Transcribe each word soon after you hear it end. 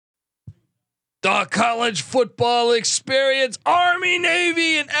The college football experience, Army,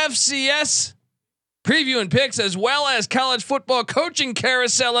 Navy, and FCS preview and picks, as well as college football coaching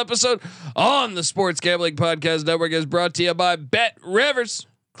carousel episode on the Sports Gambling Podcast Network is brought to you by Bet Rivers.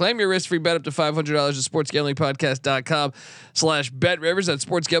 Claim your risk-free bet up to $500 at sportsgamblingpodcast.com/betrivers. That's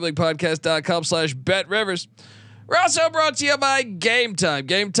sportsgamblingpodcast.com/betrivers. We're also brought to you by Game Time.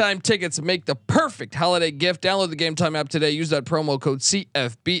 Game Time tickets make the perfect holiday gift. Download the Game Time app today. Use that promo code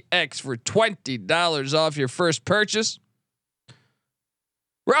CFBX for $20 off your first purchase.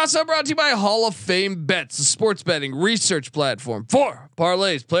 We're also brought to you by Hall of Fame Bets, the sports betting research platform for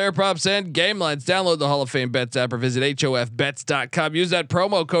parlays, player props, and game lines. Download the Hall of Fame Bets app or visit HOFBets.com. Use that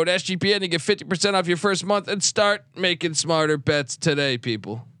promo code SGPN to get 50% off your first month and start making smarter bets today,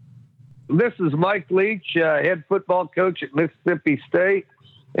 people. This is Mike Leach, head football coach at Mississippi State,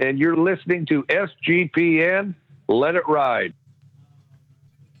 and you're listening to SGPN. Let it ride.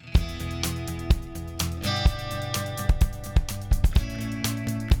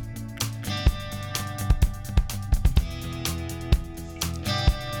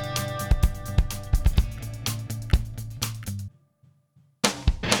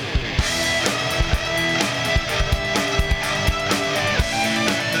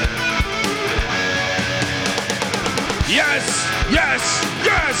 Yes.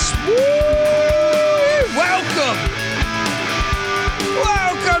 Woo!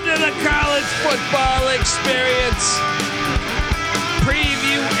 Welcome to the college football experience.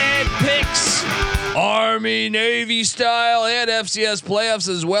 Preview and picks, Army, Navy style, and FCS playoffs,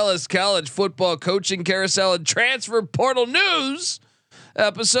 as well as college football coaching carousel and transfer portal news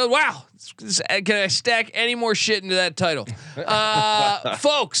episode. Wow. Can I stack any more shit into that title?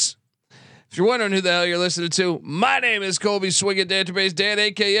 Folks, if you're wondering who the hell you're listening to, my name is Colby Swinging Database Dan,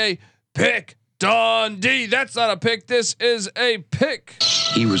 aka Pick Dundee. That's not a pick. This is a pick.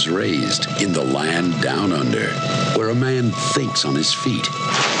 He was raised in the land down under, where a man thinks on his feet,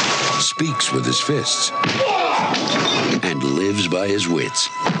 speaks with his fists, and lives by his wits.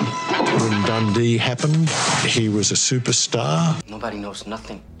 When Dundee happened, he was a superstar. Nobody knows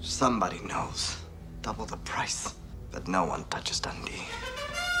nothing. Somebody knows. Double the price. But no one touches Dundee.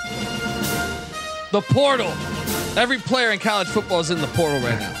 The portal. Every player in college football is in the portal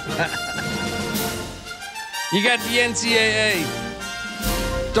right now. You got the NCAA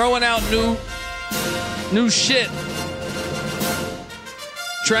throwing out new shit,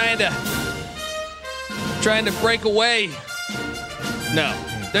 trying to break away. No,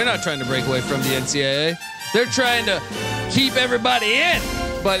 they're not trying to break away from the NCAA. They're trying to keep everybody in,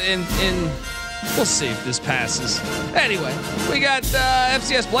 but in we'll see if this passes. Anyway, we got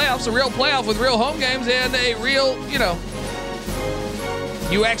FCS playoffs, a real playoff with real home games and a real,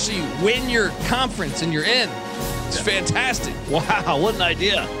 you actually win your conference and you're in. It's fantastic. Wow, what an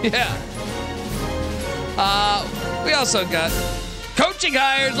idea. Yeah. We also got coaching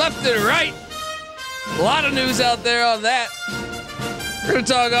hires left and right. A lot of news out there on that. We're going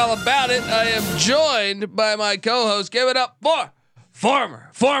to talk all about it. I am joined by my co-host. Give it up for former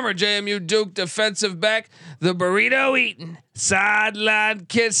JMU Duke defensive back, the burrito eating, sideline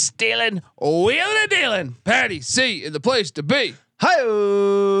kiss stealing, wheeling and dealing, Patty C in the place to be.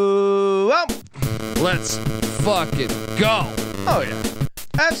 Hi-oh. Let's fucking go. Oh yeah,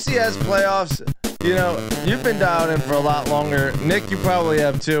 FCS playoffs. You've been dialed in for a lot longer. Nick, you probably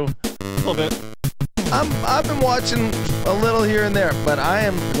have too. A little bit. I've been watching a little here and there, but I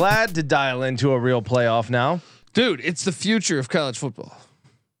am glad to dial into a real playoff now. Dude, it's the future of college football.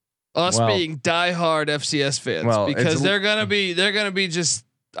 Us being diehard FCS fans, because they're gonna be just.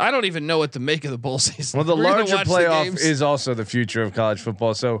 I don't even know what to make of the bowl season. Well, the larger playoff is also the future of college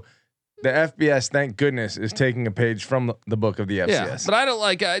football. So the FBS, thank goodness, is taking a page from the book of the FCS. Yeah, but I don't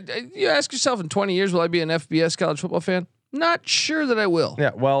like. You ask yourself, in 20 years, will I be an FBS college football fan? Not sure that I will.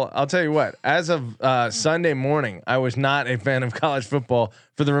 Yeah, well, I'll tell you what. As of Sunday morning, I was not a fan of college football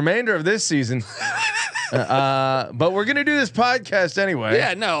for the remainder of this season. But we're gonna do this podcast anyway.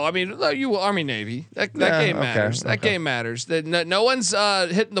 Yeah, no, I mean, you Army Navy. That game matters. That game matters. No one's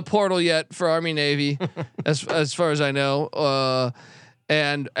hitting the portal yet for Army Navy, as far as I know.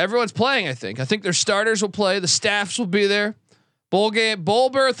 And everyone's playing. I think their starters will play. The staffs will be there. Bowl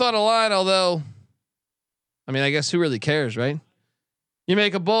berth on a line. Although, I mean, I guess who really cares, right? You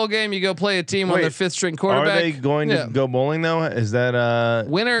make a bowl game, you go play a team on their fifth string quarterback. Are they going to go bowling though? Is that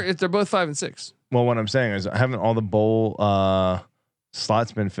winner? If they're both 5 and 6. Well, what I'm saying is, haven't all the bowl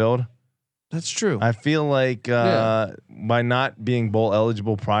slots been filled? That's true. I feel like by not being bowl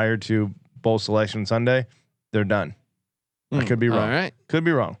eligible prior to bowl selection Sunday, they're done. I could be wrong. All right, could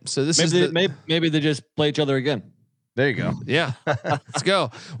be wrong. So this maybe they just play each other again. There you go. Yeah, let's go.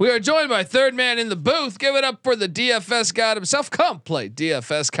 We are joined by third man in the booth. Give it up for the DFS god himself. Come play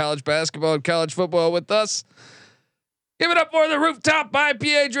DFS college basketball and college football with us. Give it up for the rooftop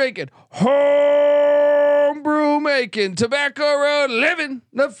IPA drinking, homebrew making, tobacco road living,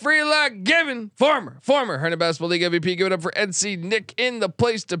 the free lot giving, former Herndon Basketball League MVP. Give it up for NC Nick in the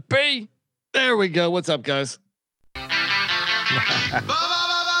place to be. There we go. What's up, guys?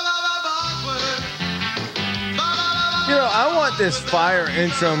 You know, I want this fire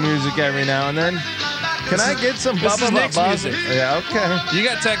intro music every now and then. Can I get some This is Nick's music. Yeah, okay. You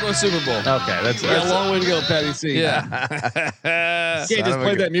got Tecmo Super Bowl. Okay, that's a long way to go, Patty C. Yeah. Can't just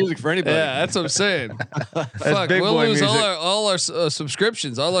play that music for anybody. Yeah, that's what I'm saying. Fuck, big we'll boy lose music. all our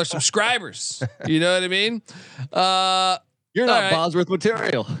subscriptions, all our subscribers. You know what I mean? You're not right. Bosworth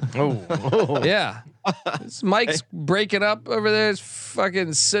material. Oh. Yeah. This Mike's breaking up over there. It's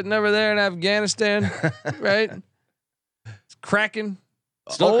fucking sitting over there in Afghanistan, right? It's cracking.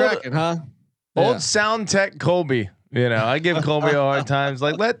 Still cracking, huh? Old sound tech Colby. You know, I give Colby a hard time.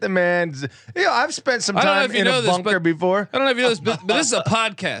 Like, let the man. You know, I've spent some time in a bunker before. I don't know if you know this, but this is a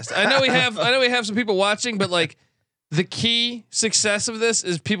podcast. I know we have some people watching, but like the key success of this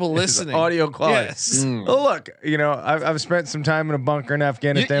is people listening. Audio quality. Yes. Well, look, you know, I've spent some time in a bunker in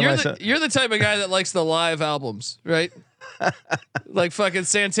Afghanistan myself. You're the type of guy that likes the live albums, right? Like fucking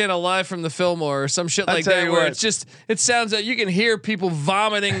Santana Live from the Fillmore or some shit like that, where it's just, it sounds like you can hear people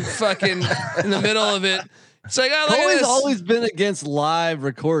vomiting fucking in the middle of it. It's like, oh, look at Coley's this. always been against live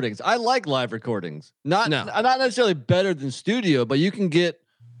recordings. I like live recordings. Not necessarily better than studio, but you can get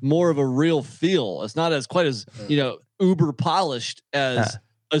more of a real feel. It's not as quite as, uber polished as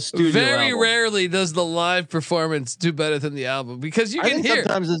a studio. Very album. rarely does the live performance do better than the album because you can hear.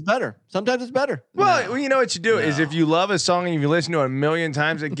 Sometimes it's better. Sometimes it's better. Well, you know what you do is if you love a song and you listen to it a million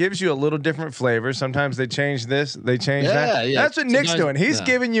times, it gives you a little different flavor. Sometimes they change this, they change that. Yeah. That's what Nick's doing. He's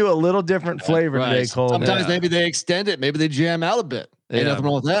giving you a little different flavor today, Cole. Sometimes maybe they extend it. Maybe they jam out a bit. Ain't nothing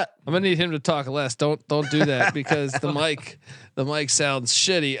wrong with that. I'm gonna need him to talk less. Don't do that because the mic sounds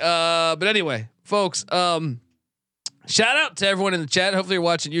shitty. But anyway, folks, shout out to everyone in the chat. Hopefully you're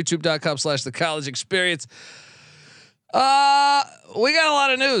watching youtube.com/the college experience. We got a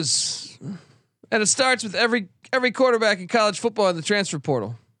lot of news, and it starts with every quarterback in college football in the transfer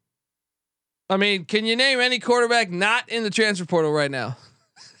portal. I mean, can you name any quarterback not in the transfer portal right now?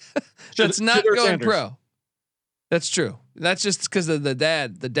 That's not going Sanders. pro. That's true. That's just because of the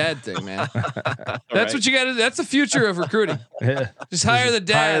dad thing, man. That's what you got to do. That's the future of recruiting. Just hire the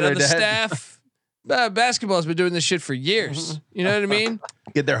dad on the staff. Basketball's been doing this shit for years. You know what I mean?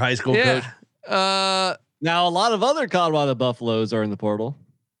 Get their high school coach. Now a lot of other Colorado Buffaloes are in the portal.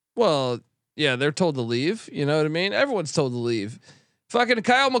 Well, yeah, they're told to leave. You know what I mean? Everyone's told to leave. Fucking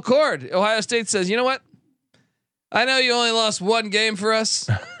Kyle McCord, Ohio State says, you know what? I know you only lost one game for us,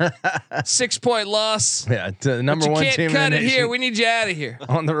 6-point loss. Yeah, the number one team. You can't cut it here. We need you out of here.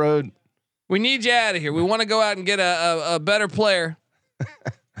 On the road. We need you out of here. We want to go out and get a better player.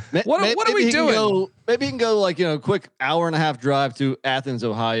 What are we doing? Maybe he can go like quick hour and a half drive to Athens,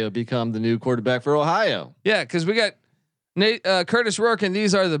 Ohio, become the new quarterback for Ohio. Yeah, because we got Curtis Rourke, and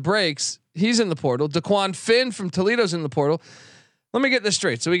these are the breaks. He's in the portal. Daquan Finn from Toledo's in the portal. Let me get this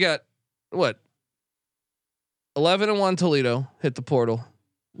straight. So we got what? 11-1 Toledo hit the portal.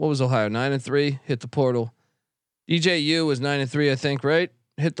 What was Ohio? 9-3 hit the portal. DJU was 9-3, I think, right?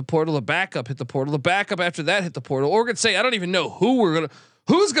 Hit the portal. The backup hit the portal. The backup after that hit the portal. Oregon State. I don't even know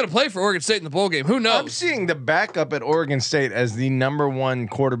who's gonna play for Oregon State in the bowl game. Who knows? I'm seeing the backup at Oregon State as the number one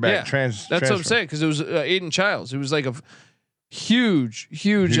quarterback. That's what I'm saying, because it was Aiden Childs. It was like a huge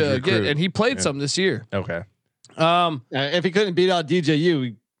get, and he played some this year. Okay. If he couldn't beat out DJU,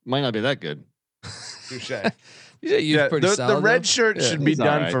 he might not be that good. Touche. The red shirt should be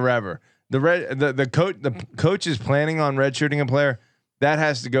done forever. The coach is planning on redshirting a player. That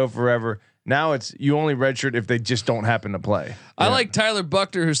has to go forever. Now it's you only redshirt if they just don't happen to play. I like Tyler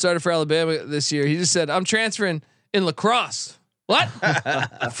Buckner, who started for Alabama this year. He just said, "I'm transferring in lacrosse." What?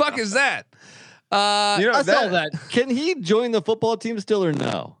 The fuck is that? I saw that. Can he join the football team still or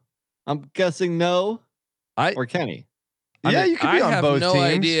no? I'm guessing no. Or can he? You could be on both teams. I have no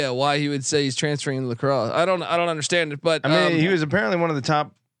idea why he would say he's transferring in lacrosse. I don't understand it, but I mean, he was apparently one of the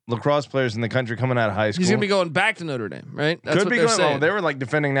top lacrosse players in the country coming out of high school. He's gonna be going back to Notre Dame, right? That's Could what be they're going. saying. Oh, they were like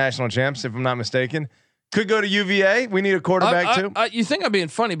defending national champs, if I'm not mistaken. Could go to UVA. We need a quarterback too. You think I'm being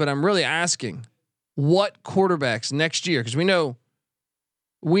funny, but I'm really asking what quarterbacks next year, because we know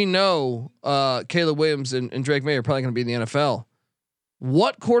Caleb Williams and Drake May are probably going to be in the NFL.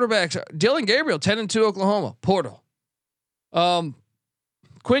 What quarterbacks? Dylan Gabriel, 10-2 Oklahoma portal.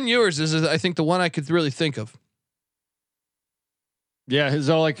 Quinn Ewers is I think the one I could really think of. Yeah,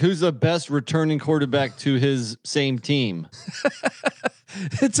 so like, who's the best returning quarterback to his same team?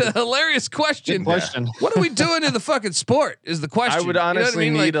 It's a hilarious question. What are we doing in the fucking sport? Is the question. I would honestly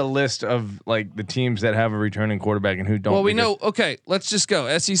you know what I mean? need a list of like the teams that have a returning quarterback and who don't. Well, we know. Okay, let's just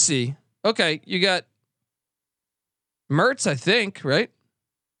go SEC. Okay, you got Mertz, I think, right?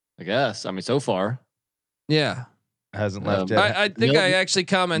 I guess. I mean, so far. Yeah. Hasn't left yet. I think I actually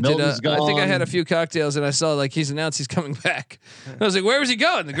commented. I think I had a gone. few cocktails and I saw like he's announced he's coming back. I was like, where was he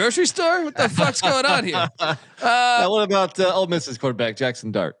going? The grocery store? What the fuck's going on here? Now, what about Ole Miss's quarterback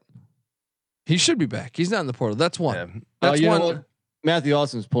Jackson Dart? He should be back. He's not in the portal. That's one. Yeah. That's you know one. what? Matthew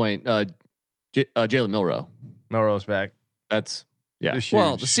Austin's point. Jalen Milroe. Melrose back. That's yeah. It's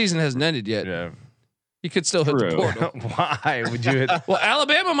Well, huge. the season hasn't ended yet. Yeah. He could still hit the True. portal. Why would you hit? Well,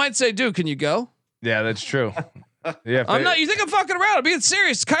 Alabama might say, "Dude, can you go?" Yeah, that's true. Yeah, I'm not. You think I'm fucking around? I'm being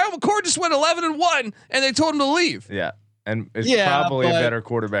serious. Kyle McCord just went 11-1, and they told him to leave. Yeah, and it's Yeah, probably a but- better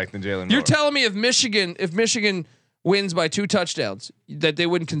quarterback than Jalen. You're Milroe. telling me if Michigan wins by 2 touchdowns, that they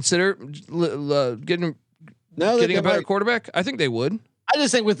wouldn't consider getting a better quarterback? I think they would. I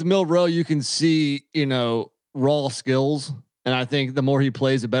just think with Milroe, you can see raw skills, and I think the more he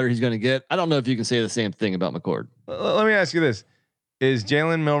plays, the better he's going to get. I don't know if you can say the same thing about McCord. Let me ask you this: is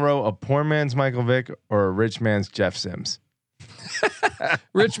Jalen Milroe a poor man's Michael Vick or a rich man's Jeff Sims?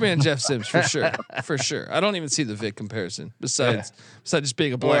 Rich man Jeff Sims for sure, for sure. I don't even see the Vic comparison. Besides just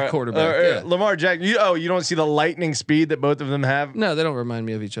being a black quarterback. Yeah. Lamar Jackson. You don't see the lightning speed that both of them have. No, they don't remind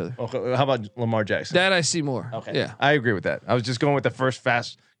me of each other. Okay, how about Lamar Jackson? That I see more. Okay, Yeah. I agree with that. I was just going with the first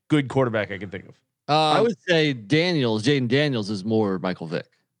fast, good quarterback I can think of. I would say Jaden Daniels is more Michael Vick.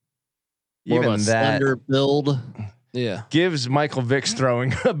 More Even of a that slender build. Yeah. gives Michael Vick's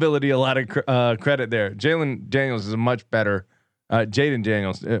throwing ability a lot of credit there. Jalen Daniels is a much better. Jaden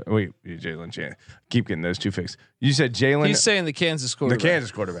Daniels. Jalen Chan. Keep getting those two fixed. You said Jalen. He's saying the Kansas the quarterback.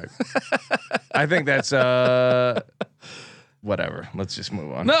 Kansas quarterback. I think that's whatever. Let's just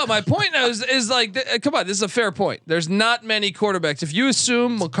move on. No, my point is like, come on, this is a fair point. There's not many quarterbacks. If you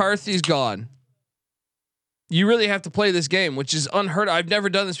assume McCarthy's gone, you really have to play this game, which is unheard of. I've never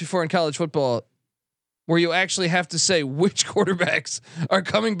done this before in college football, where you actually have to say which quarterbacks are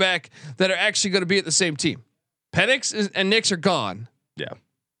coming back that are actually going to be at the same team. Penix and Nix are gone. Yeah.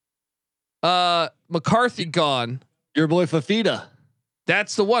 McCarthy gone. Your boy Fafita.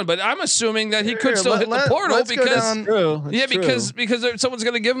 That's the one. But I'm assuming that he could still hit the portal let's go because down- True. because someone's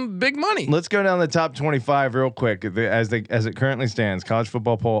going to give him big money. Let's go down the top 25 real quick as it currently stands, college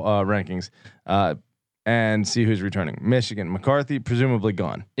football poll rankings, and see who's returning. Michigan, McCarthy presumably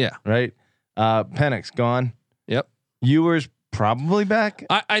gone. Yeah. Right. Penix gone. Yep. Ewers probably back.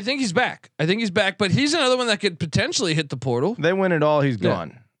 I think he's back. But he's another one that could potentially hit the portal. They win it all. He's Yeah.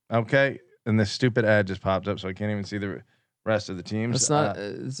 gone. Okay. And this stupid ad just popped up, so I can't even see the rest of the teams. That's not.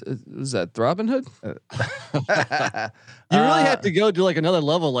 Is that Robin Hood? You really have to go to like another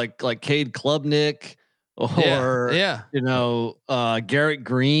level, like Cade Klubnik or Yeah. Garrett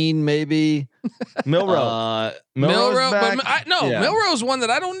Green maybe. Milroe. Milroe, back. but Yeah. Milroe's one that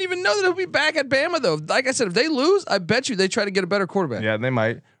I don't even know that he'll be back at Bama though. Like I said, if they lose, I bet you they try to get a better quarterback. Yeah, they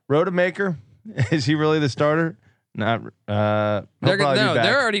might. Rodemaker, is he really the starter? Not. They're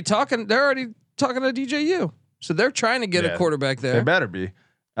already talking. They're already talking to DJU, so they're trying to get a quarterback They there. better be.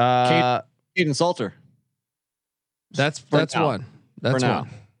 Caden Salter. That's now. one. That's For now. one.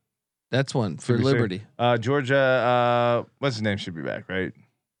 That's one for Should be Liberty. Georgia. What's his name? Should be back, right?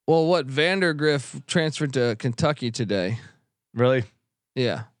 Well, what Vandergriff transferred to Kentucky today? Really?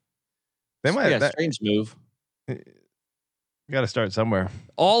 Yeah. They might. Yeah, strange move. Got to start somewhere.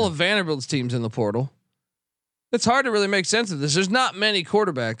 All of Vanderbilt's teams in the portal. It's hard to really make sense of this. There's not many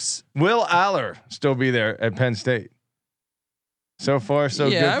quarterbacks. Will Aller still be there at Penn State? So far, so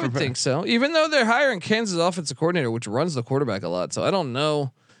good. Yeah, I would think so. Even though they're hiring Kansas offensive coordinator, which runs the quarterback a lot, so I don't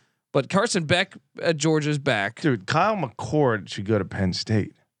know. But Carson Beck at Georgia's back. Dude, Kyle McCord should go to Penn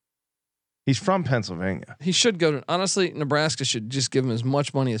State. He's from Pennsylvania. He should go to. Honestly, Nebraska should just give him as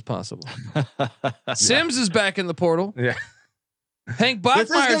much money as possible. Sims is back in the portal. Yeah. Hank This is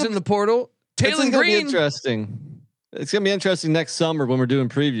Bachmeier's gonna- in the portal. This is Taylor gonna be Green. interesting. It's gonna be interesting next summer when we're doing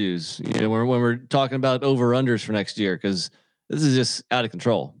previews. When we're talking about over unders for next year, because this is just out of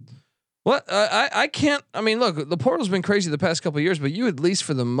control. What I can't. I mean, look, the portal's been crazy the past couple of years, but you at least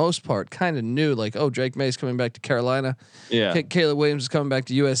for the most part kind of knew, like, oh, Drake May's coming back to Carolina. Yeah. Caleb Williams is coming back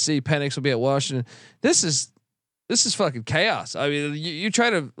to USC. Penix will be at Washington. This is fucking chaos. I mean, you try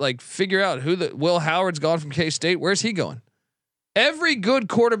to like figure out who the Will Howard's gone from K-State. Where's he going? Every good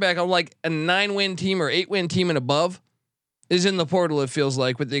quarterback on like a 9-win team or 8-win team and above is in the portal. It feels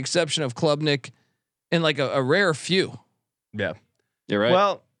like, with the exception of Klubnik and like a rare few. Yeah. You're right.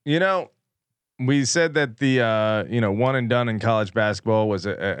 Well, we said that the one and done in college basketball was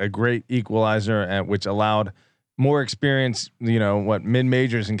a great equalizer, which allowed more experience, mid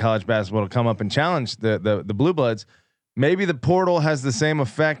majors in college basketball to come up and challenge the blue bloods. Maybe the portal has the same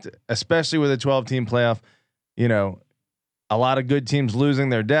effect, especially with a 12-team playoff. A lot of good teams losing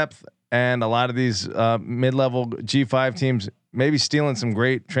their depth, and a lot of these mid-level G5 teams maybe stealing some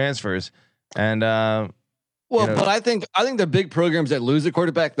great transfers. And but I think the big programs that lose a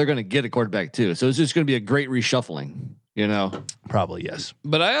quarterback, they're going to get a quarterback too. So it's just going to be a great reshuffling. Probably yes.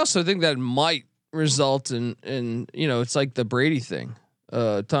 But I also think that might result in it's like the Brady thing.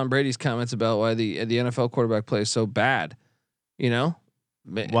 Tom Brady's comments about why the NFL quarterback play is so bad.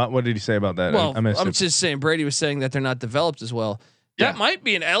 What did he say about that? Well, I'm just saying Brady was saying that they're not developed as well. That might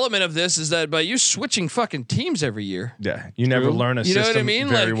be an element of this, is that by you switching fucking teams every year. Yeah, you never learn a system. You know what I mean?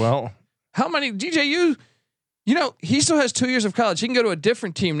 Very well. How many DJU? He still has 2 years of college. He can go to a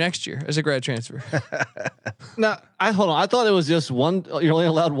different team next year as a grad transfer. Now, hold on. I thought it was just one. You're only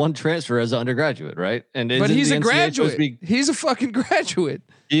allowed one transfer as an undergraduate, right? But he's a graduate. He's a fucking graduate.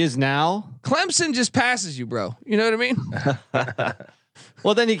 He is now. Clemson just passes you, bro. You know what I mean?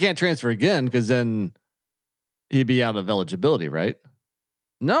 Well, then he can't transfer again because then he'd be out of eligibility, right?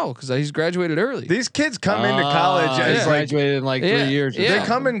 No, because he's graduated early. These kids come into college as graduated in 3 years. They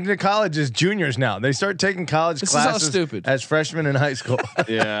come into college as juniors now. They start taking college classes as freshmen in high school.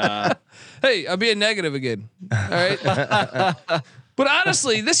 Yeah. Hey, I'm being negative again. All right. But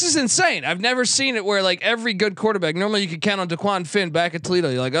honestly, this is insane. I've never seen it where like every good quarterback. Normally, you could count on DeQuan Finn back at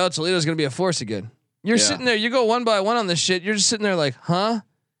Toledo. You're like, oh, Toledo's going to be a force again. You're sitting there. You go one by one on this shit. You're just sitting there like, huh?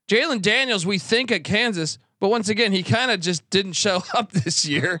 Jalen Daniels, we think at Kansas. But once again, he kind of just didn't show up this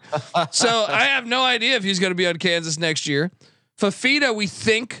year. So I have no idea if he's going to be on Kansas next year. Fafita, we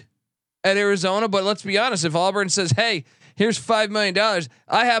think at Arizona, but let's be honest. If Auburn says, hey, here's $5 million,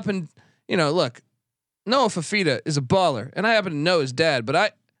 I happen, look, Noah Fafita is a baller and I happen to know his dad, but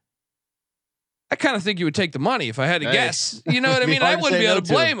I kind of think you would take the money if I had to guess. You know what I mean? I wouldn't be able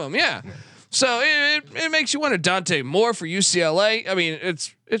to blame him. Yeah. So it makes you wonder. Dante Moore for UCLA. I mean,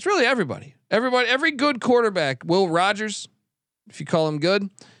 it's really everybody. Every good quarterback. Will Rogers, if you call him good,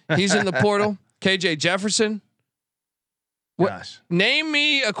 he's in the portal. KJ Jefferson. Gosh. Name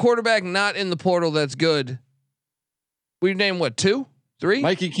me a quarterback not in the portal that's good. We name what, 2, 3?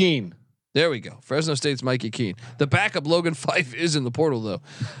 Mikey Keene. There we go. Fresno State's Mikey Keene. The backup Logan Fife is in the portal though.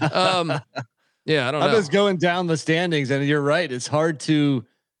 Yeah, I don't know. I'm just going down the standings, and you're right. It's hard to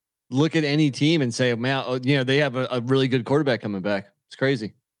look at any team and say, man, they have a really good quarterback coming back. It's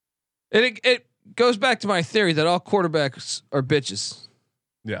crazy. It goes back to my theory that all quarterbacks are bitches.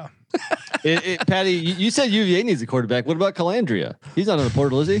 Yeah. Patty, you said UVA needs a quarterback. What about Calandria? He's not in the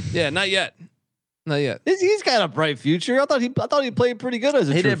portal, is he? Yeah, not yet. Not yet. He's got a bright future. I thought he played pretty good as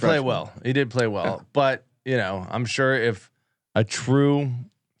a. He did freshman. play well. He did play well, but I'm sure if a true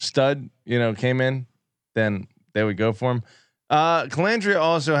stud, came in, then they would go for him. Calandria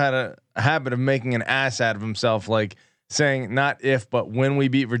also had a habit of making an ass out of himself, like saying not if, but when we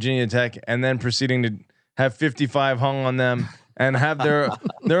beat Virginia Tech, and then proceeding to have 55 hung on them and have their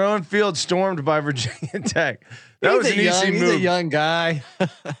own field stormed by Virginia Tech. That was an easy move. He's a young guy.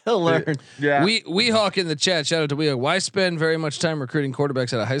 He'll learn. Yeah. Weehawk in the chat. Shout out to Weehawk. Why spend very much time recruiting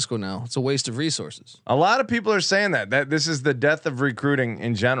quarterbacks out of high school now? It's a waste of resources. A lot of people are saying that this is the death of recruiting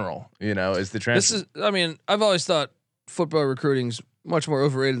in general. Is the transfer. I've always thought football recruiting's much more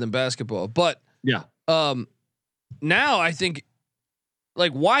overrated than basketball, but yeah. Now I think,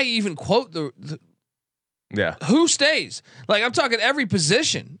 like, why even quote the who stays? Like, I'm talking every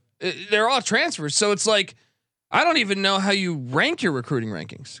position. They're all transfers, so it's like I don't even know how you rank your recruiting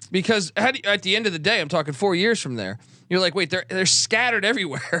rankings, because at the end of the day, I'm talking 4 years from there. You're like, wait, they're scattered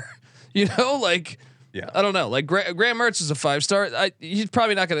everywhere. Like. Yeah, I don't know. Like Graham Mertz is a 5-star. He's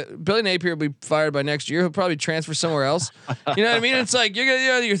probably not gonna. Billy Napier will be fired by next year. He'll probably transfer somewhere else. You know what I mean? It's like you're gonna be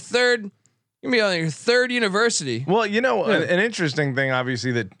on your third university. Well, an interesting thing,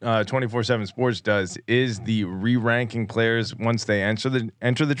 obviously, that 24/7 Sports does is the re-ranking players once they enter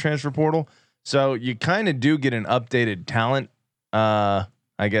the transfer portal. So you kind of do get an updated talent, I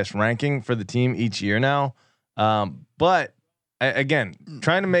guess, ranking for the team each year now. But again,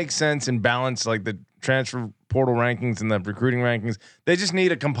 trying to make sense and balance like the transfer portal rankings and the recruiting rankings. They just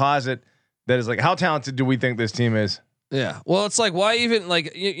need a composite that is like, how talented do we think this team is? Yeah. Well, it's like, why even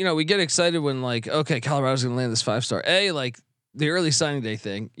like, we get excited when like, okay, Colorado's going to land this 5-star. Like the early signing day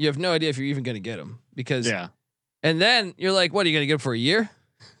thing, you have no idea if you're even going to get them because, and then you're like, what are you going to get them for a year?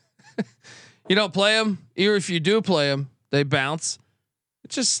 You don't play them. Even if you do play them, they bounce.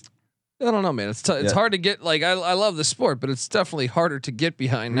 It's I don't know, man. It's hard to get. Like I love the sport, but it's definitely harder to get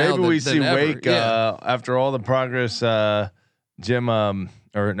behind now. Maybe we see than ever. Wake after all the progress. Jim,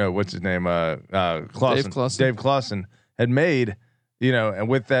 or no, what's his name? Clausen. Dave Clausen had made. And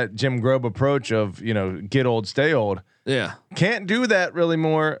with that Jim Grobe approach of get old, stay old. Yeah, can't do that really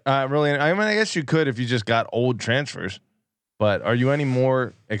more. Really, I mean, I guess you could if you just got old transfers. But are you any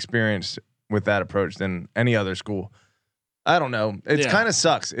more experienced with that approach than any other school? I don't know. It's kind of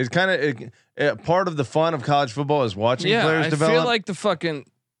sucks. It's kind of part of the fun of college football is watching players develop. I feel like the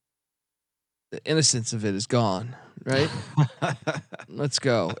innocence of it is gone. Right? Let's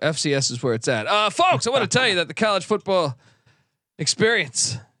go. FCS is where it's at. Folks, I want to tell you that the college football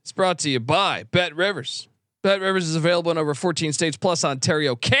experience is brought to you by Bet Rivers. Bet Rivers is available in over 14 states plus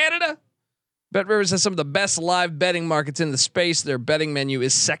Ontario, Canada. Bet Rivers has some of the best live betting markets in the space. Their betting menu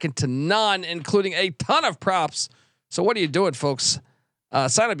is second to none, including a ton of props. So what are you doing, folks?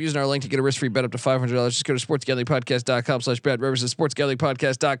 Sign up using our link to get a risk-free bet up to $500. Just go to sportsgamblingpodcast.com/bet rivers. It's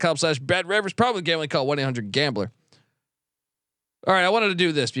sportsgamblingpodcast.com/bet rivers. Probably gambling call 1-800-GAMBLER. All right, I wanted to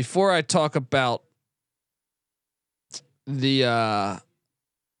do this before I talk about the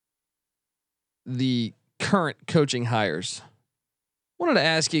current coaching hires. I wanted to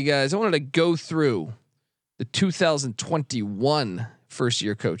ask you guys. I wanted to go through the 2021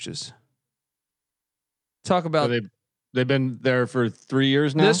 first-year coaches. Talk about they've been there for 3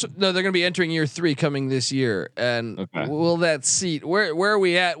 years now. They're going to be entering year 3 coming this year, and will that seat where are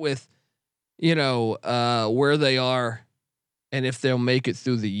we at with, where they are, and if they'll make it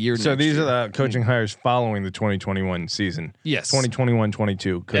through the year. So these are the coaching hires following the 2021 season. Yes,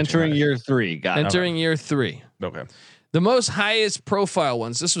 2021-22 entering year 3. Entering year 3. Okay. The most highest profile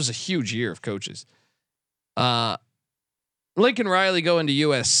ones. This was a huge year of coaches. Lincoln Riley going to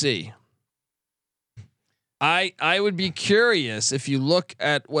USC. I would be curious if you look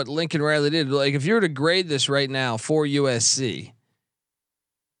at what Lincoln Riley did. Like if you were to grade this right now for USC,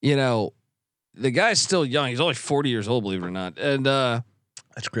 the guy's still young. He's only 40 years old, believe it or not. And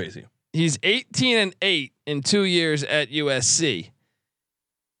that's crazy. He's 18-8 in 2 years at USC.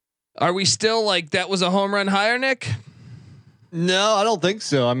 Are we still like that was a home run hire, Nick? No, I don't think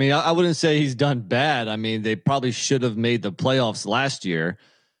so. I mean, I wouldn't say he's done bad. I mean, they probably should have made the playoffs last year.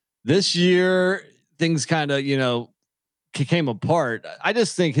 This year, things kind of, came apart. I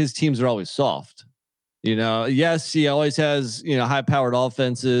just think his teams are always soft. Yes, he always has, high powered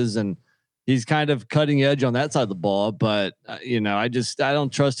offenses and he's kind of cutting edge on that side of the ball. But, I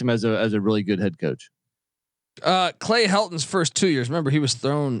don't trust him as a really good head coach. Clay Helton's first 2 years. Remember, he was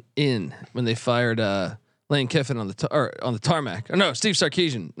thrown in when they fired Lane Kiffin on the tarmac. Or no, Steve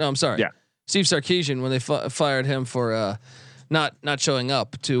Sarkisian. No, I'm sorry. Yeah, Steve Sarkisian when they fired him for not showing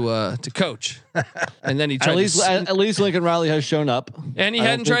up to coach, and then he tried at least Lincoln Riley has shown up, and he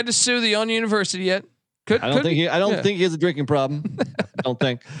hadn't tried to sue the own university yet. I don't think he has a drinking problem. I don't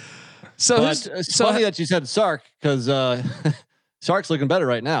think. So it's funny that you said Sark because Sark's looking better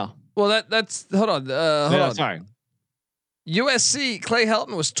right now. Well, that's hold on. Hold on. Sorry. USC Clay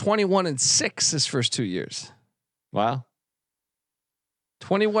Helton was 21-6 his first 2 years. Wow.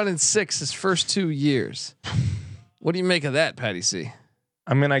 21-6 his first 2 years. What do you make of that, Patty C?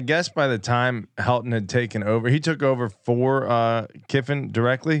 I mean, I guess by the time Helton had taken over, he took over for Kiffin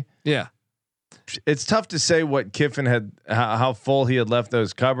directly. Yeah. It's tough to say what Kiffin had, how full he had left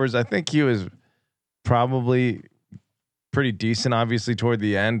those cupboards. I think he was probably pretty decent, obviously toward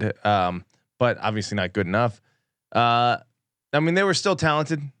the end, but obviously not good enough. I mean, they were still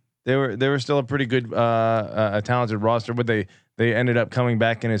talented. They were still a pretty good, a talented roster, but they ended up coming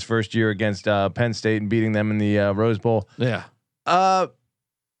back in his first year against Penn State and beating them in the Rose Bowl. Yeah.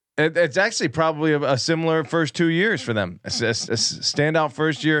 It's actually probably a similar first 2 years for them. A standout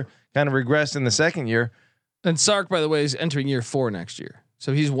first year, kind of regressed in the second year. And Sark, by the way, is entering year 4 next year,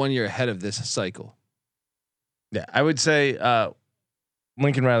 so he's 1 year ahead of this cycle. Yeah, I would say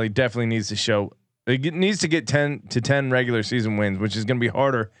Lincoln Riley definitely needs to show. It needs to get 10 to 10 regular season wins, which is going to be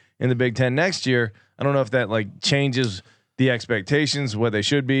harder in the Big Ten next year. I don't know if that changes the expectations, what they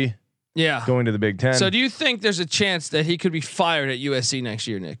should be. Yeah, going to the Big Ten. So, do you think there's a chance that he could be fired at USC next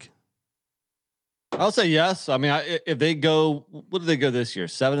year, Nick? I'll say yes. I mean, if they go, what did they go this year?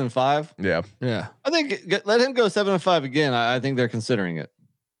 7-5. Yeah. I think let him go 7-5 again. I think they're considering it.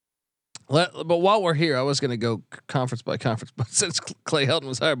 But while we're here, I was going to go conference by conference, but since Clay Helton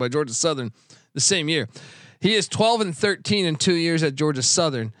was hired by Georgia Southern the same year, he is 12-13 in 2 years at Georgia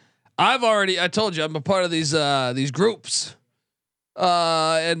Southern. I told you I'm a part of these groups,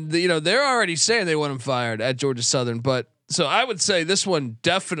 and they're already saying they want him fired at Georgia Southern. But so I would say this one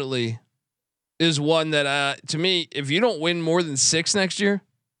definitely is one that to me, if you don't win more than 6 next year,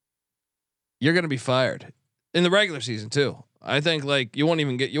 you're going to be fired in the regular season too. I think like you won't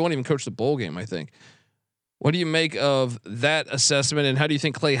even coach the bowl game. I think. What do you make of that assessment, and how do you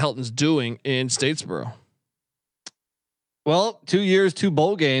think Clay Helton's doing in Statesboro? Well, 2 years, 2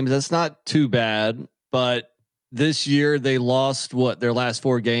 bowl games. That's not too bad. But this year they lost their last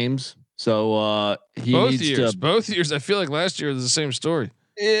 4 games. So he needs both years. I feel like last year was the same story.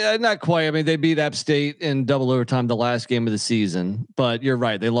 Yeah, not quite. I mean, they beat App State in double overtime the last game of the season. But you're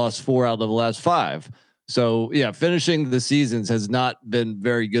right; they lost 4 out of the last 5. So yeah, finishing the seasons has not been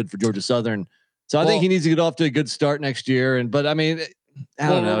very good for Georgia Southern. So I think he needs to get off to a good start next year. But I mean, I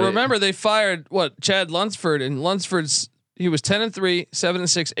don't know. Remember they fired Chad Lunsford, and Lunsford's he was 10-3,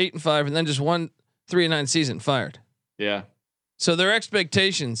 7-6, 8-5, and then just 1 3-9 season fired. Yeah. So their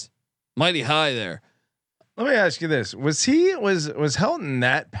expectations mighty high there. Let me ask you this: was Helton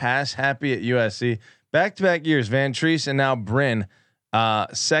that pass happy at USC? Back-to-back years, Van Treese and now Bryn,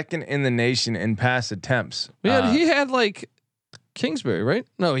 second in the nation in pass attempts. He had like Kingsbury, right?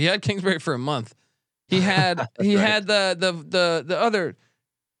 No, he had Kingsbury for a month. He had the other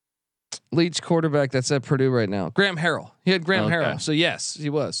Leach quarterback that's at Purdue right now, Graham Harrell. He had Graham Harrell. So yes, he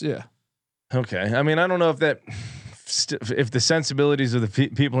was. Yeah. Okay. I mean, I don't know if if the sensibilities of the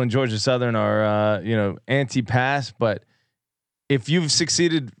people in Georgia Southern are anti-pass, but if you've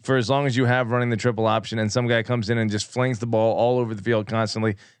succeeded for as long as you have running the triple option, and some guy comes in and just flings the ball all over the field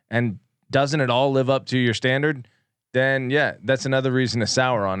constantly, and doesn't it all live up to your standard, then yeah, that's another reason to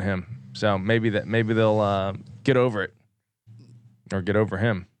sour on him. So maybe they'll get over it or get over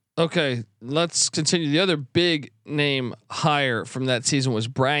him. Okay, let's continue. The other big name hire from that season was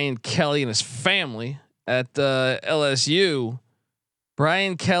Brian Kelly and his family at LSU.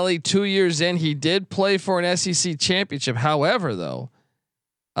 Brian Kelly, 2 years in, he did play for an SEC championship. However, though,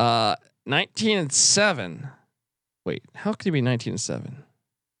 19-7. Wait, how could he be 19-7?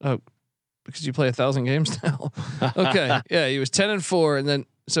 Oh, because you play 1,000 games now. Okay, yeah, he was 10-4, and then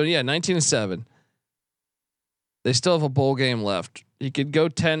 19-7. They still have a bowl game left. He could go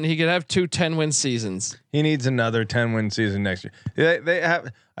 10. He could have 2 10-win seasons. He needs another 10-win season next year. They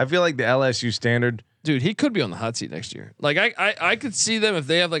have. I feel like the LSU standard. Dude, he could be on the hot seat next year. Like I could see them if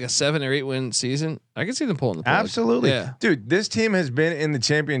they have like a 7 or 8 win season. I could see them pulling the plug. Absolutely, yeah. Dude, this team has been in the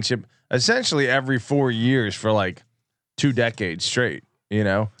championship essentially every 4 years for like 2 decades straight. You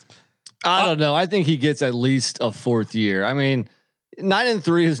know, I don't know. I think he gets at least a 4th year. I mean,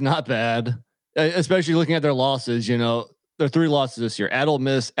 9-3 is not bad, especially looking at their losses. You know, their 3 losses this year: at Ole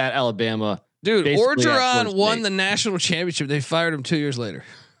Miss, at Alabama. Dude, Orgeron won the national championship. They fired him 2 years later.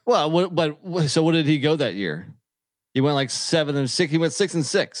 Well, so what did he go that year? He went like 7-6. He went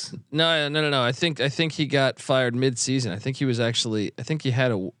 6-6. No. I think he got fired mid-season. I think he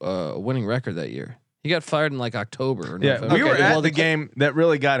had a winning record that year. He got fired in like October. Or November. We were at the game that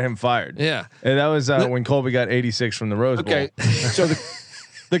really got him fired. Yeah, and that was when Colby got 86 from the Rose Bowl. Okay, so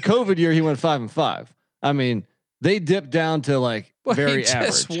the COVID year he went 5-5. I mean, they dipped down to like very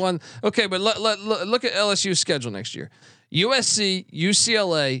average. Okay, but look at LSU's schedule next year. USC,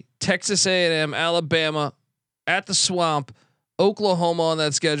 UCLA, Texas A&M, Alabama, at the Swamp, Oklahoma on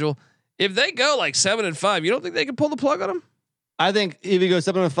that schedule. If they go like 7-5, you don't think they can pull the plug on them? I think if he goes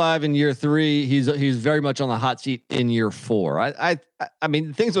 7-5 in year 3, he's very much on the hot seat in year 4. I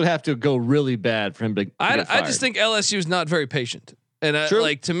mean, things would have to go really bad for him to. I just think LSU is not very patient, and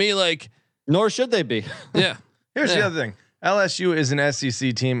to me, like, nor should they be. Yeah. Here's the other thing: LSU is an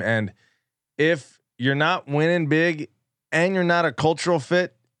SEC team, and if you're not winning big and you're not a cultural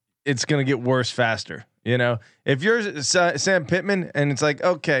fit, it's going to get worse faster. You know, if you're Sam Pittman and it's like,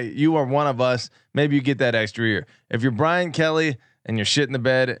 okay, you are one of us, maybe you get that extra year. If you're Brian Kelly and you're shit in the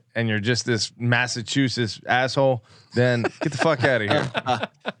bed and you're just this Massachusetts asshole, then get the fuck out of here.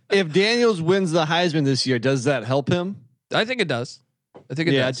 If Daniels wins the Heisman this year, does that help him? I think it does. I think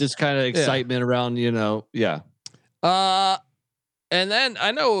it does. Yeah, just kind of excitement around, yeah. And then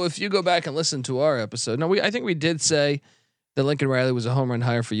I know if you go back and listen to our episode, I think we did say that Lincoln Riley was a home run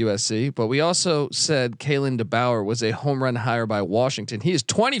hire for USC, but we also said Kalen DeBauer was a home run hire by Washington. He is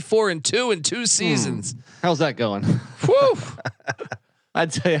 24-2 in 2 seasons. How's that going? Whew.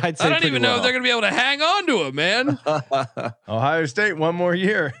 I'd say. I don't even know if they're going to be able to hang on to him, man. Ohio State, one more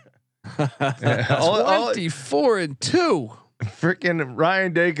year. 24-2. Freaking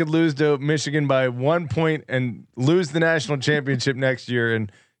Ryan Day could lose to Michigan by 1 point and lose the national championship next year, and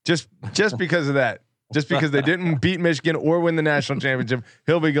just because of that. Just because they didn't beat Michigan or win the national championship,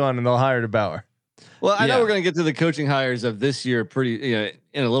 he'll be gone and they'll hire DeBauer. Well, I know we're going to get to the coaching hires of this year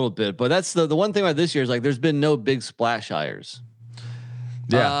in a little bit, but that's the one thing about this year is like there's been no big splash hires.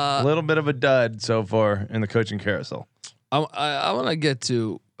 Yeah, a little bit of a dud so far in the coaching carousel. I want to get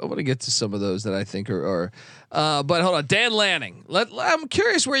to want to get to some of those that I think are. But hold on, Dan Lanning. I'm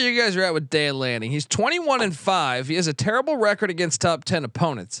curious where you guys are at with Dan Lanning. He's 21-5. He has a terrible record against top 10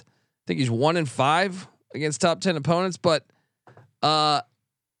 opponents. I think he's 1-5 against top 10 opponents, but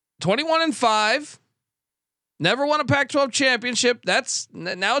 21-5. Never won a Pac-12 championship. Now it's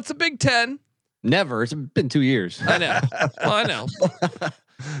the Big Ten. Never. It's been 2 years. I know. Well, I know.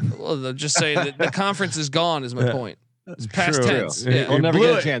 Well, I'm just saying that the conference is gone. Is my point. It's past tense. Yeah. We'll never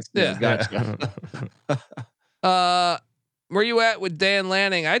get a chance. Yeah. Gotcha. Where you at with Dan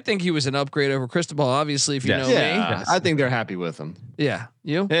Lanning? I think he was an upgrade over Cristobal. Obviously, if you know me, I think they're happy with him. Yeah,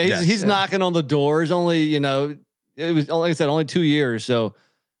 you. Yeah, he's knocking on the doors. Only it was like I said, only 2 years. So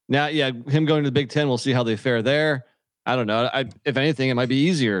now, him going to the Big Ten, we'll see how they fare there. I don't know. If anything, it might be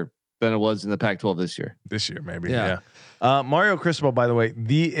easier than it was in the Pac-12 this year. This year, maybe. Yeah. Mario Cristobal, by the way,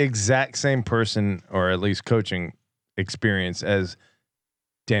 the exact same person, or at least coaching experience as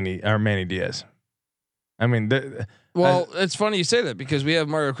Manny Diaz. I mean, it's funny you say that because we have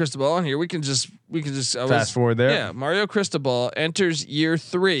Mario Cristobal on here. We can just fast forward there. Yeah, Mario Cristobal enters year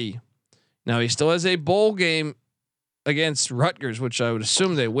 3. Now he still has a bowl game against Rutgers, which I would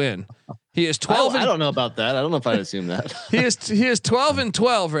assume they win. He is 12. I don't know about that. I don't know if I'd assume that. He is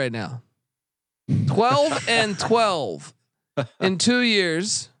 12-12 right now. 12-12 in 2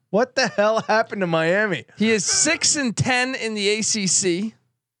 years. What the hell happened to Miami? He is 6-10 in the ACC.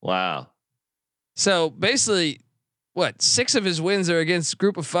 Wow. So basically, 6 of his wins are against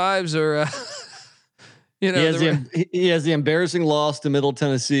Group of Fives, or he has the embarrassing loss to Middle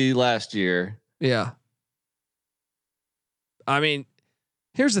Tennessee last year. Yeah. I mean,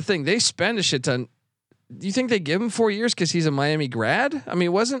 here's the thing: they spend a shit ton. Do you think they give him 4 years because he's a Miami grad? I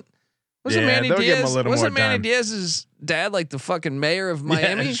mean, wasn't Manny Diaz? Wasn't Manny Diaz's dad like the fucking mayor of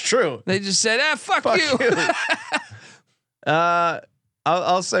Miami? Yeah, it's true. They just said, fuck you.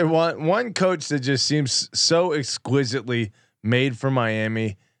 I'll say one coach that just seems so exquisitely made for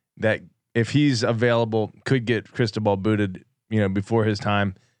Miami that if he's available could get Cristobal booted, before his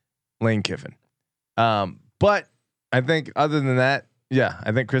time. Lane Kiffin. But I think other than that,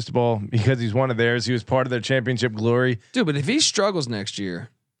 I think Cristobal, because he's one of theirs, he was part of their championship glory. Dude, but if he struggles next year,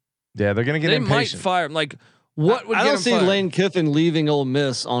 they're gonna get impatient. Might fire him. Like, what would I get don't him see fired? Lane Kiffin leaving Ole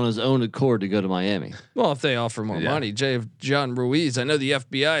Miss on his own accord to go to Miami. Well, if they offer more money, John Ruiz. I know the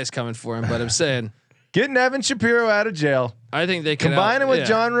FBI is coming for him, but I'm saying getting Evan Shapiro out of jail. I think they can combine it with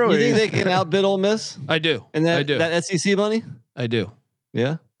John Ruiz. You think they can outbid Ole Miss? I do. And I do. That SEC money? I do.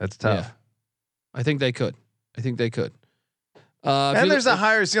 Yeah, that's tough. Yeah. I think they could. And there's a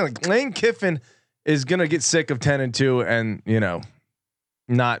higher ceiling. Lane Kiffin is gonna get sick of 10-2, and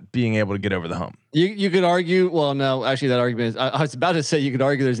not being able to get over the hump. You could argue. Well, no, actually, that argument is. I was about to say you could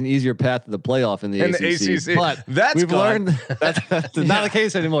argue there's an easier path to the playoff in the ACC, but we've learned that's not the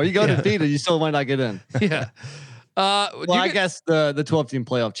case anymore. You go defeated, you still might not get in. Yeah. I guess the 12-team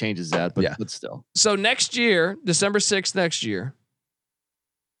playoff changes that, but still. So next year, December 6th, next year,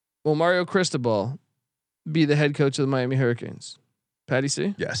 will Mario Cristobal be the head coach of the Miami Hurricanes? Patty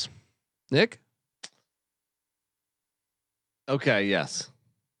C? Yes. Nick? Okay, yes.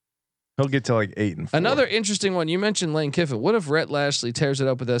 He'll get to like 8-4. Another interesting one. You mentioned Lane Kiffin. What if Rhett Lashley tears it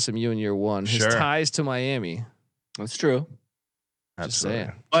up with SMU in year 1? His ties to Miami. That's true. Absolutely. Just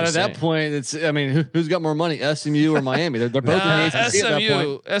saying. But at that point, it's. I mean, who's got more money, SMU or Miami? They're both in the ACC at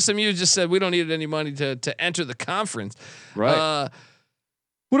that point. SMU just said we don't need any money to enter the conference. Right.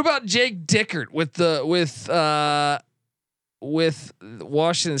 What about Jake Dickert with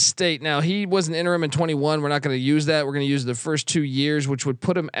Washington State? Now he was an interim in 21. We're not going to use that. We're going to use the first 2 years, which would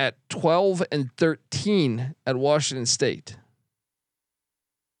put him at 12-13 at Washington State.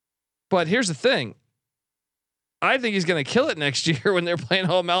 But here's the thing. I think he's going to kill it next year when they're playing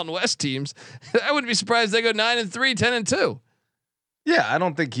all Mountain West teams. I wouldn't be surprised if they go 9-3, 10-2. Yeah, I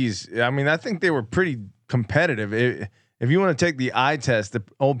don't think I think they were pretty competitive. If you want to take the eye test, the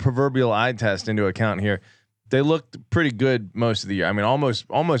old proverbial eye test into account here, they looked pretty good most of the year. I mean, almost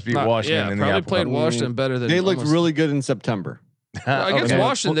beat Washington. Yeah, probably played Washington better than they looked really good in September. Against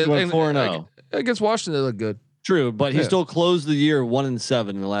Washington, they 4-0. Against Washington, they look good. True, but he still closed the year 1-7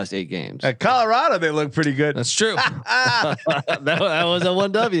 in the last 8 games. At Colorado, they look pretty good. That's true. that was a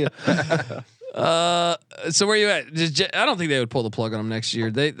 1W. So where you at? I don't think they would pull the plug on them next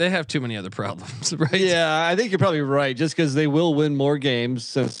year. They have too many other problems, right? Yeah, I think you're probably right. Just because they will win more games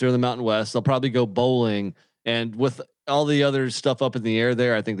since they're in the Mountain West, they'll probably go bowling, and with all the other stuff up in the air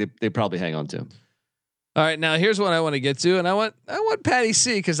there, I think they probably hang on to him. All right, now here's what I want to get to, and I want Patty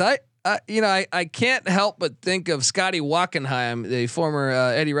C, because I can't help but think of Scotty Wachenheim, the former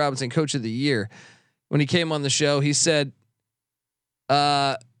Eddie Robinson Coach of the Year. When he came on the show, he said,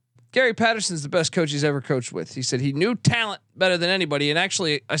 Gary Patterson's the best coach he's ever coached with. He said he knew talent better than anybody. And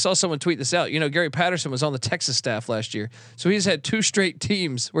actually, I saw someone tweet this out. You know, Gary Patterson was on the Texas staff last year, so he's had 2 straight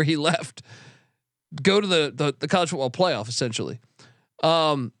teams where he left go to the college football playoff essentially.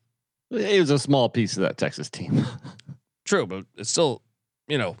 He was a small piece of that Texas team. True, but it's still,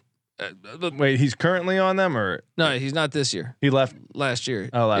 you know. Wait, he's currently on them, or No, he's not this year. he left Last year.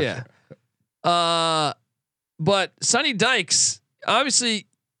 Oh, last yeah. year. But Sonny Dykes, obviously,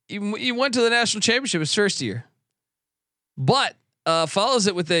 he went to the national championship his first year, but follows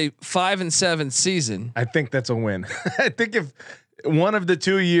it with a 5-7 season. I think that's a win. I think if one of the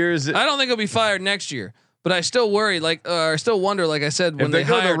 2 years, I don't think he'll be fired next year, but I still worry. I still wonder. Like I said, when if they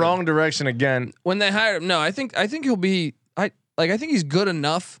go the hired wrong him, direction again, when they hired him, no, I think he'll be. I think he's good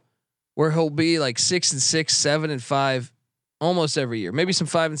enough where he'll be like 6-6, 7-5, almost every year. Maybe some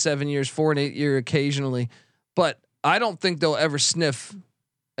 5-7 years, 4-8 year occasionally, but I don't think they'll ever sniff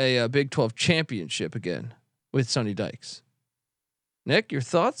a Big 12 championship again with Sonny Dykes. Nick, your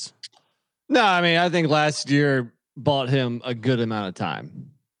thoughts? No, I mean, I think last year bought him a good amount of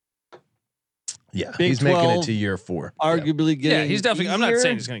time. yeah, Big he's 12, making it to year 4. Arguably getting Yeah, he's definitely. I'm not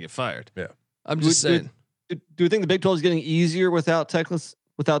saying he's going to get fired. Yeah, I'm just saying. Do you think the Big 12 is getting easier without Texas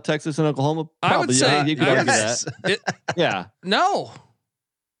and Oklahoma? I would say you could argue yes. that. Yeah. No,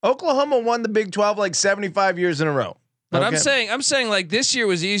 Oklahoma won the Big 12 like 75 years in a row. but Okay. I'm saying like this year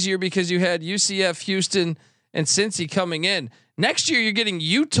was easier because you had UCF, Houston, and Cincy coming in. Next year you're getting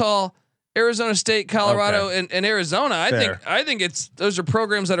Utah, Arizona State, Colorado, and Arizona. I think those are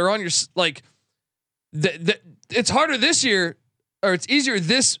programs that are on your like. It's harder this year, or it's easier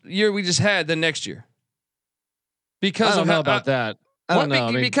this year we just had than next year. Because I don't of know how about that. I don't know.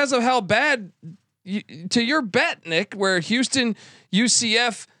 I mean, because of how bad to your bet, Nick, where Houston,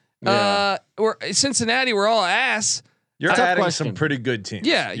 UCF, or Cincinnati were all ass. You're Tough adding question. some pretty good teams.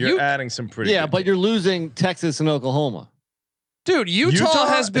 Yeah, you're adding some pretty. yeah, good but teams. you're losing Texas and Oklahoma. Dude, Utah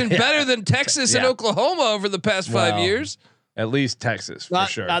has been Yeah. better than Texas and Yeah. Oklahoma over the past 5 Well, years. At least Texas for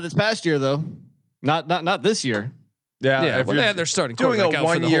Not, sure. not this past year though. Not this year. yeah, Yeah, if well, you're they had their starting doing a quarterback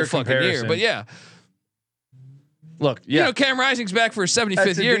out for the 1 year whole fucking year. comparison. But yeah, Look, you yeah, know, Cam Rising's back for his 75th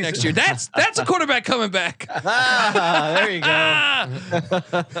That's a year decent- next year. That's a quarterback coming back. There you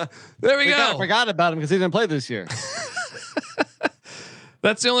go. There we We kind go. of forgot about him because he didn't play this year.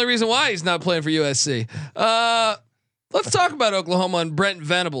 That's the only reason why he's not playing for USC. Let's talk about Oklahoma and Brent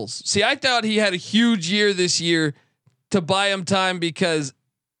Venables. See, I thought he had a huge year this year to buy him time because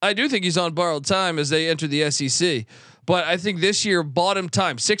I do think he's on borrowed time as they enter the SEC. But I think this year bought him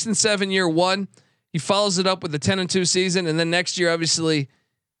time. 6-7 year one. He follows it up with the 10-2 season, and then next year, obviously,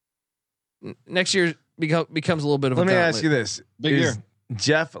 becomes a little bit of. Let me a ask you this: Big Is year.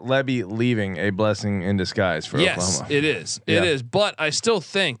 Jeff Lebby leaving a blessing in disguise for Yes, Oklahoma? it is. Yeah. It is. But I still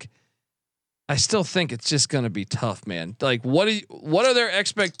think it's just going to be tough, man. Like, what are their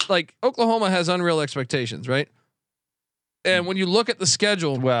like Oklahoma has unreal expectations, right? And when you look at the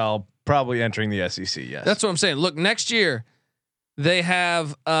schedule, Well, probably entering the SEC. Yes, that's what I'm saying. Look, next year they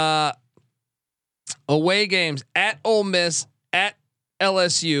have away games at Ole Miss, at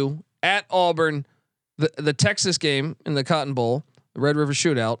LSU, at Auburn, the Texas game in the Cotton Bowl, the Red River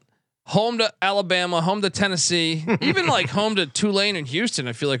Shootout, home to Alabama, home to Tennessee, even like home to Tulane and Houston.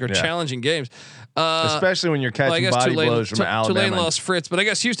 I feel like are challenging games, especially when you're catching body blows from Alabama. Tulane lost Fritz, but I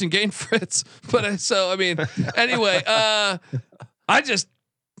guess Houston gained Fritz. But so I mean, anyway, I just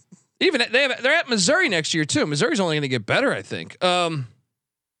even they're at Missouri next year too. Missouri's only going to get better, I think.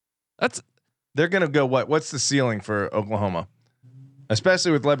 They're gonna go. What's the ceiling for Oklahoma?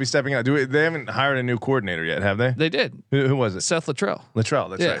 Especially with Lebby stepping out. They haven't hired a new coordinator yet, have they? They did. Who was it? Seth Luttrell. Luttrell.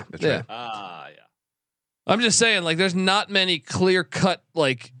 That's Yeah, right. That's yeah. right. Yeah. I'm just saying, like, there's not many clear cut.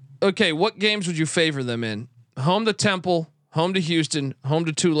 Like, okay, what games would you favor them in? Home to Temple, home to Houston, home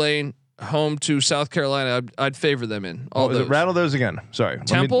to Tulane, home to South Carolina. I'd favor them in all those. Rattle those again. Sorry.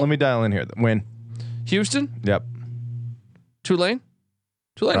 Temple? Let me dial in here. Win. Houston, Yep. Tulane.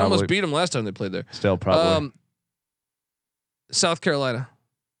 Tulane Probably. almost beat them last time they played there. Still probably. South Carolina.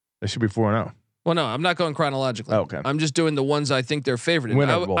 They should be 4-0. Well, no, I'm not going chronologically. Okay. I'm just doing the ones I think they're favored in.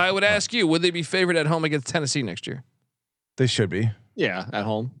 Winnable. I would ask you, would they be favored at home against Tennessee next year? They should be. Yeah, at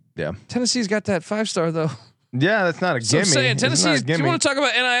home. Yeah. Tennessee's got that 5-star though. Yeah, that's not a So gimme. I'm saying It's not Tennessee. a Do you gimme. want to talk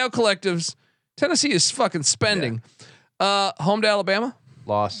about NIL collectives? Tennessee is fucking spending. Home to Alabama,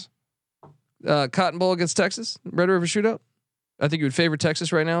 Loss. Cotton Bowl against Texas, Red River Shootout. I think you would favor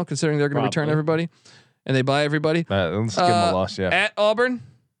Texas right now, considering they're going to return Probably. everybody, and they buy everybody. Let's give them a loss. Yeah. At Auburn,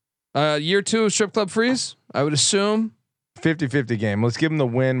 year 2 of strip club freeze. I would assume 50-50 game. Let's give them the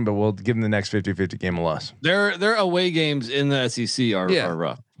win, but we'll give them the next 50-50 game a loss. Their away games in the SEC are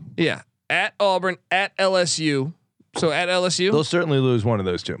rough. Yeah, at Auburn, at LSU. So at LSU, They'll certainly lose one of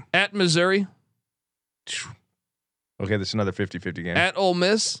those two. at Missouri, Okay, that's another 50-50 game. at Ole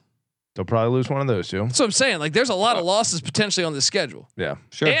Miss. They'll probably lose one of those two. That's what I'm saying. Like, there's a lot of losses potentially on the schedule. Yeah,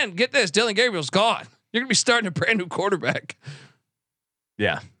 sure. And get this, Dylan Gabriel's gone. You're gonna be starting a brand new quarterback.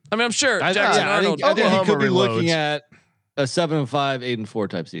 Yeah, I mean, I'm sure I Jackson think Arnold. he Oklahoma could be reloads. looking at a 7-5, 8-4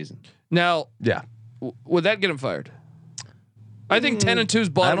 type season. Now, yeah. Would that get him fired? I think 10-2's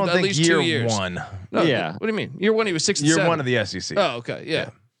I bought him don't at think least year 2 years. one. No, Yeah. What do you mean? Year one, he was 6 and Year 7. one of the SEC. Oh, okay.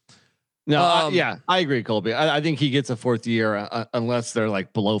 Yeah. No, I agree, Colby. I think he gets a 4th year unless they're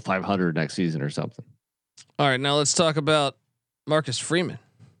like below 500 next season or something. All right. Now let's talk about Marcus Freeman.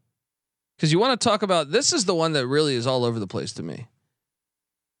 Because you want to talk about, this is the one that really is all over the place to me.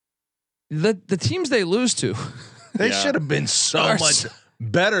 The teams they lose to. They should have been so much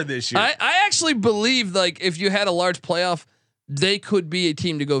better this year. I actually believe, like, if you had a large playoff, they could be a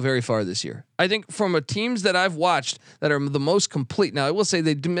team to go very far this year. I think from a teams that I've watched that are the most complete. Now I will say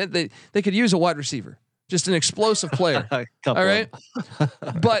they could use a wide receiver, just an explosive player. All right,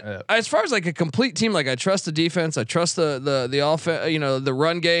 but as far as like a complete team, like I trust the defense, I trust the offense, the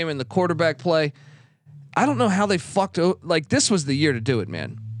run game and the quarterback play. I don't know how they fucked. Like, this was the year to do it,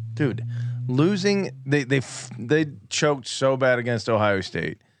 man. Dude, losing they choked so bad against Ohio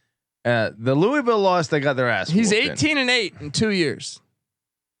State. The Louisville loss, they got their ass. He's whooped 18-8 in 2 years.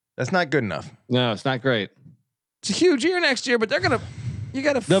 That's not good enough. No, it's not great. It's a huge year next year, but you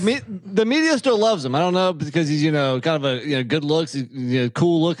gotta. The media still loves him. I don't know because he's kind of a good looks,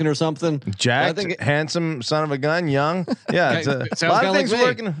 cool looking or something. Jacked, handsome son of a gun, young. Yeah, it's a lot of things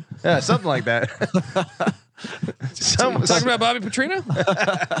working. Yeah, something like that. Talking about Bobby Petrino.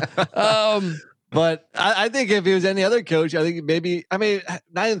 But I think if he was any other coach, I think maybe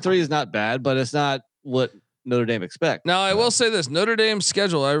 9-3 is not bad, but it's not what Notre Dame expect. Now I will say this: Notre Dame's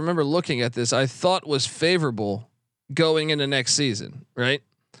schedule, I remember looking at this, I thought was favorable going into next season. Right?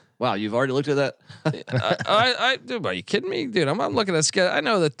 Wow, you've already looked at that. Dude, are you kidding me, dude? I'm looking at schedule. I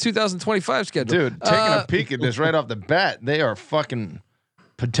know the 2025 schedule. Dude, taking a peek at this right off the bat, they are fucking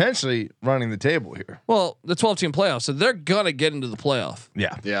potentially running the table here. Well, the 12-team playoff, so they're gonna get into the playoff.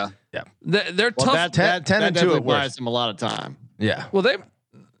 Yeah. They're tough. That 10 and 2 at buys worst. them a lot of time. Yeah. Well, they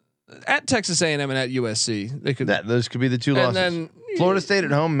at Texas A&M and at USC, they could. Those could be the two losses. And then Florida State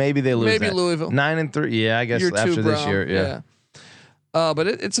at home, maybe they lose. Maybe that. Louisville. 9-3. Yeah, I guess year after two, this Brown. year. Yeah. But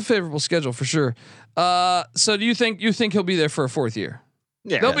it's a favorable schedule for sure. So do you think he'll be there for a 4th year?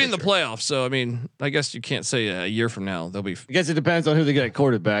 Yeah, They'll be in the playoffs. So I mean, I guess you can't say a year from now they'll be. I guess it depends on who they get at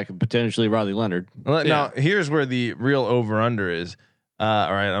quarterback and potentially Riley Leonard. Well, now here's where the real over under is. All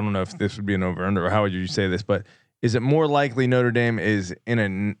right, I don't know if this would be an over under or how would you say this, but is it more likely Notre Dame is in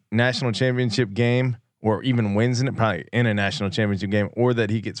a national championship game or even wins in it, probably in a national championship game, or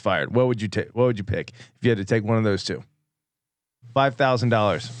that he gets fired? What would you take? What would you pick if you had to take one of those two?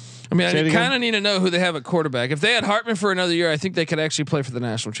 $5,000. I mean, I kind of need to know who they have at quarterback. If they had Hartman for another year, I think they could actually play for the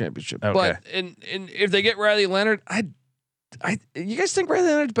national championship. Okay. But and if they get Riley Leonard, you guys think Riley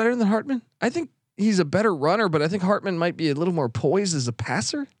Leonard's better than Hartman? I think he's a better runner, but I think Hartman might be a little more poised as a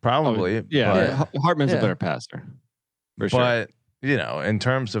passer. Probably. Hartman's a better passer. For sure. But in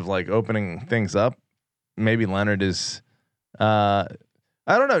terms of like opening things up, maybe Leonard is.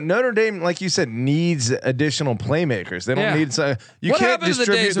 I don't know. Notre Dame, like you said, needs additional playmakers. They don't need so you what can't happened to the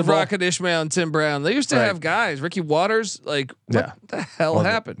distribute days the of ball. Rocket Ishmael and Tim Brown? They used to have guys, Ricky Waters. Like, what the hell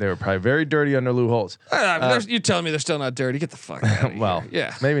happened? They were probably very dirty under Lou Holtz. You telling me they're still not dirty? Get the fuck out of Well, here.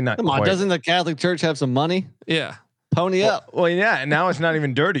 Yeah, maybe not. Come on, quite. doesn't the Catholic Church have some money? yeah. Pony up. Well, yeah. And now it's not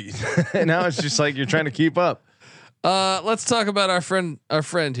even dirty. Now it's just like you're trying to keep up. Let's talk about our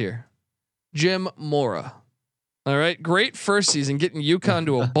friend here, Jim Mora. All right, great first season getting UConn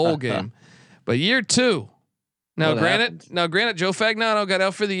to a bowl game, but year 2. Now, granted, Joe Fagnano got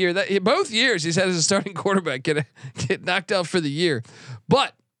out for the year. Both years he's had as a starting quarterback get knocked out for the year,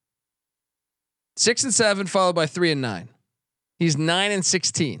 but 6-7 followed by 3-9. He's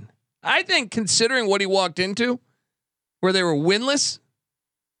 9-16. I think considering what he walked into, where they were winless,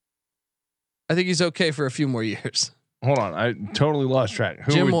 I think he's okay for a few more years. Hold on, I totally lost track.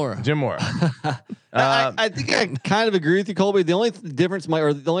 Jim Mora. Jim Mora. I think I kind of agree with you, Colby. The only difference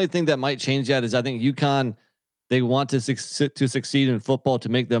the only thing that might change that is I think UConn, they want to succeed in football to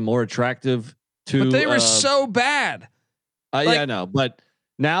make them more attractive to. But they were so bad. Yeah, I know. But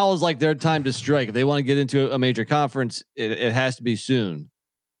now is like their time to strike. If they want to get into a major conference, it has to be soon.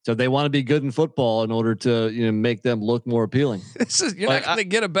 So they want to be good in football in order to make them look more appealing. You're not going to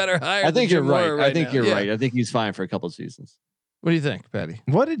get a better hire. I think you're right. I think you're right. I think he's fine for a couple of seasons. What do you think, Patty?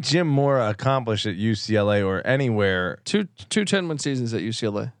 What did Jim Mora accomplish at UCLA or anywhere? Two 10-win seasons at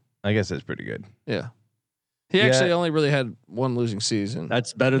UCLA. I guess that's pretty good. Yeah. He actually only really had one losing season.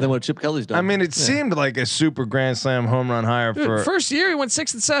 That's better than what Chip Kelly's done. I mean, it seemed like a super grand slam home run hire for first year. He went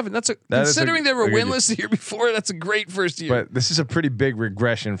 6-7. Considering they were winless the year before. That's a great first year. But this is a pretty big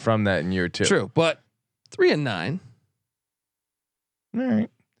regression from that in year 2. True, but 3-9. All right.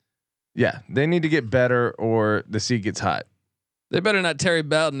 Yeah, they need to get better, or the seat gets hot. They better not Terry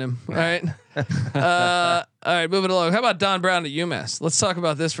Bowden him. All right. All right, moving along. How about Don Brown at UMass? Let's talk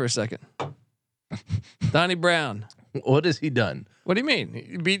about this for a second. Donnie Brown. What has he done? What do you mean?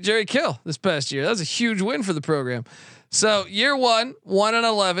 He beat Jerry Kill this past year. That was a huge win for the program. So year 1,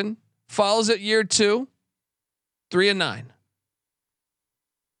 1-11. Follows it year 2, 3-9.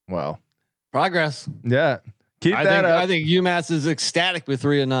 Wow. Progress. Yeah. Keep that up. I think UMass is ecstatic with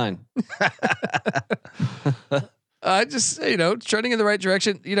 3-9. I just, trending in the right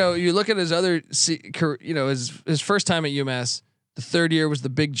direction. You look at his other, his first time at UMass. The third year was the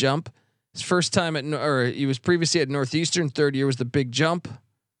big jump. His first time he was previously at Northeastern. Third year was the big jump.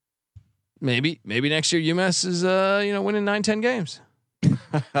 Maybe next year UMass is winning 9-10 games.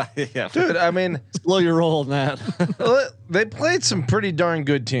 Yeah, dude. I mean, slow your roll on that. They played some pretty darn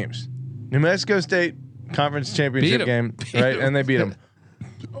good teams. New Mexico State conference championship game, right? And they beat them.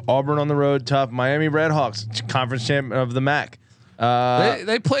 Auburn on the road, tough. Miami Redhawks, conference champion of the MAC.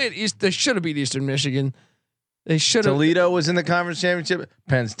 They played East. They should have beat Eastern Michigan. They should have. Toledo was in the conference championship.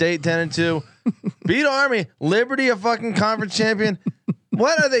 Penn State 10-2. Beat Army. Liberty a fucking conference champion.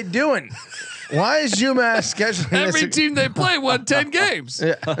 What are they doing? Why is UMass scheduling every team they play won 10 games?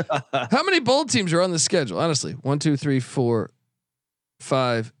 Yeah. How many bowl teams are on the schedule? Honestly, 1, 2, 3, 4,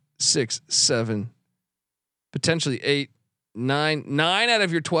 5, 6, 7, potentially 8, 9 out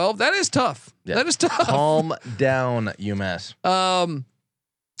of your 12. That is tough. Yeah. That is tough. Calm down, UMass. All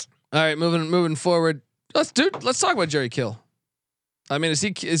right, moving forward. Let's talk about Jerry Kill. I mean, is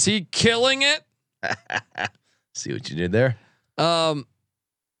he killing it? See what you did there. Are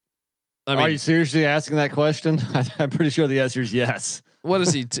you seriously asking that question? I'm pretty sure the answer is yes. What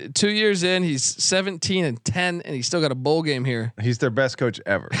is he? 2 years in, he's 17-10, and he's still got a bowl game here. He's their best coach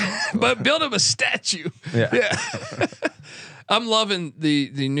ever. But build him a statue. Yeah. I'm loving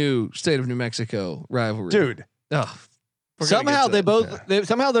the new state of New Mexico rivalry, dude. Oh, somehow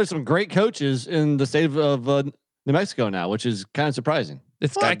somehow there's some great coaches in the state of New Mexico now, which is kind of surprising.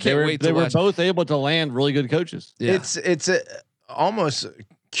 I can't wait. They were both able to land really good coaches. Yeah. It's almost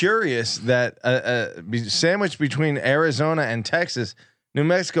curious that sandwiched between Arizona and Texas, New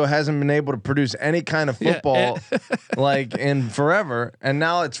Mexico hasn't been able to produce any kind of football like in forever, and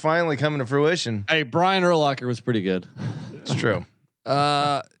now it's finally coming to fruition. Hey, Brian Urlacher was pretty good. It's true.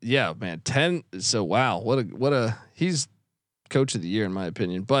 Yeah, man. 10. So wow, what a he's coach of the year in my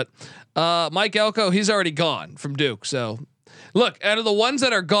opinion. But Mike Elko, he's already gone from Duke. So look, out of the ones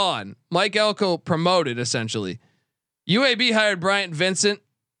that are gone, Mike Elko promoted essentially. UAB hired Bryant Vincent.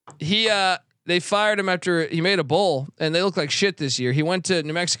 They fired him after he made a bowl, and they look like shit this year. He went to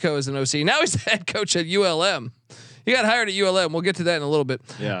New Mexico as an OC. Now he's the head coach at ULM. He got hired at ULM. We'll get to that in a little bit.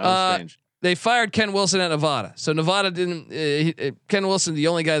 Yeah, that was strange. They fired Ken Wilson at Nevada. So Nevada didn't. Ken Wilson, the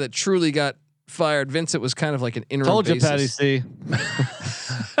only guy that truly got fired. Vincent was kind of like an interim. Told you, basis. Patty C.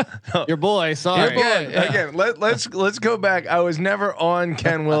 Your boy. Sorry. Again, let's go back. I was never on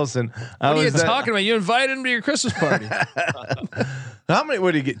Ken Wilson. What are you talking about? You invited him to your Christmas party. How many?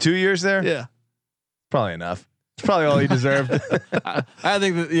 What did he get? 2 years there? Yeah, probably enough. It's probably all he deserved. I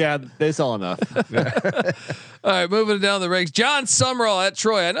think that they saw enough. All right, moving down the ranks. John Summerall at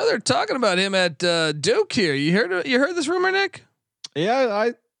Troy. I know they're talking about him at Duke here. You heard this rumor, Nick? Yeah,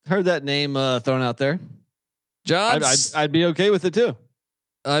 I heard that name thrown out there. John, I'd be okay with it too.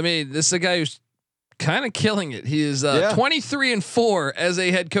 I mean, this is a guy who's kind of killing it. He is 23-4 as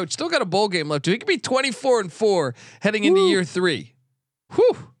a head coach. Still got a bowl game left. He could be 24-4 heading into year 3.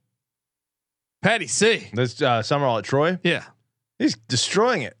 Whew. Patty C. This Summerall at Troy. Yeah, he's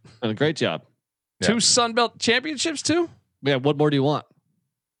destroying it. Done a great job. 2 Sun Belt championships too. Yeah. What more do you want?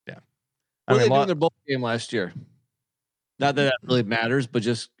 Yeah. What did they do in their bowl game last year? Not that really matters, but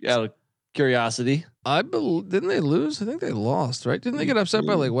just out of curiosity. Didn't they lose? I think they lost, right? Didn't they get upset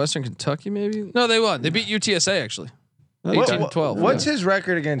by like Western Kentucky? Maybe. No, they won. They beat UTSA actually. 18-12. What's his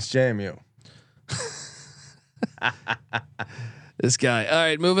record against JMU? This guy. All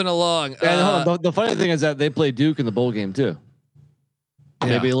right, moving along. The funny thing is that they played Duke in the bowl game too. Yeah.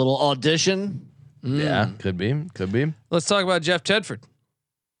 Maybe a little audition. Yeah, could be. Let's talk about Jeff Tedford.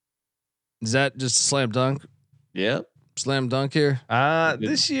 Is that just a slam dunk? Yeah, slam dunk here.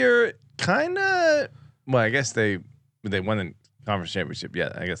 This year, kind of. Well, I guess they won the conference championship.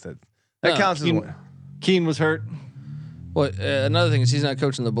 Yeah, I guess that counts as a win. Keen was hurt. Well, another thing is he's not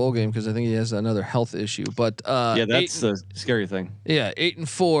coaching the bowl game because I think he has another health issue. But yeah, that's the scary thing. Yeah,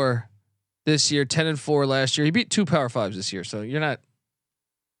 8-4 this year, 10-4 last year. He beat 2 Power Fives this year, so you're not.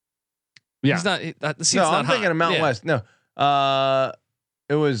 Yeah, he's not. The seat's No, not I'm thinking hot. of Mountain West. No,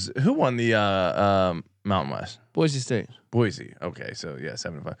 it was who won the Mountain West? Boise State. Boise. Okay, so yeah,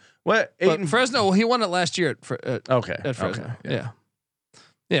 7-5. What? But Fresno? Well, he won it last year Okay. at Fresno. Okay,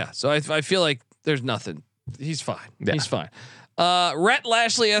 Yeah. So I feel like there's nothing. He's fine. Yeah. He's fine. Rhett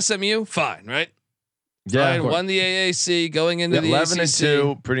Lashley, SMU, fine, right? Yeah. Fine, won the AAC going into the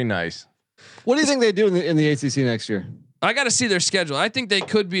 11-2, pretty nice. What do you think they do in the ACC next year? I got to see their schedule. I think they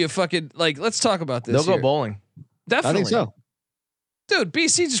could be a fucking let's talk about this. They'll go bowling. Definitely. I think so. Dude,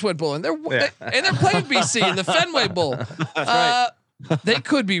 BC just went bowling. They're playing BC in the Fenway Bowl. That's right. They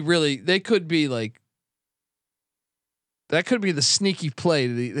could be really. They could be like. That could be the sneaky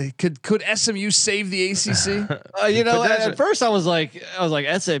play. Could SMU save the ACC? At first I was like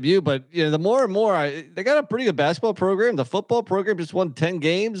SMU, but the more and more they got a pretty good basketball program. The football program just won 10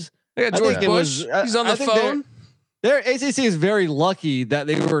 games. They got George Bush. He's on the phone. Their ACC is very lucky that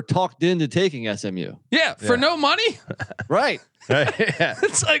they were talked into taking SMU. Yeah, for no money. Right. Yeah.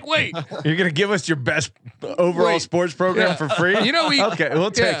 It's like, wait, you're gonna give us your best overall sports program for free? Okay,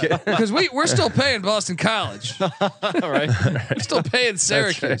 we'll take it because we're still paying Boston College. All right, we're still paying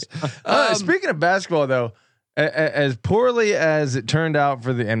Syracuse. Right. Speaking of basketball, though, as poorly as it turned out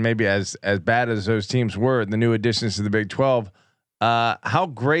and maybe as bad as those teams were, the new additions to the Big 12,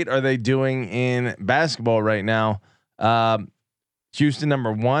 how great are they doing in basketball right now? Houston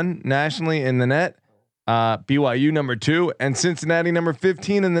 #1 nationally in the net. BYU #2 and Cincinnati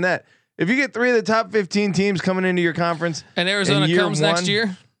 #15 in the net. If you get 3 of the top 15 teams coming into your conference, and Arizona comes next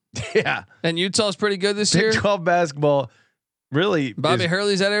year, yeah, and Utah's pretty good this Big year. 12 basketball really. Bobby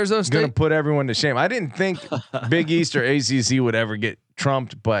Hurley's at Arizona State. Going to put everyone to shame. I didn't think Big East or ACC would ever get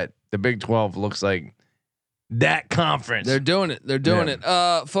trumped, but the Big 12 looks like that conference. They're doing it. They're doing it.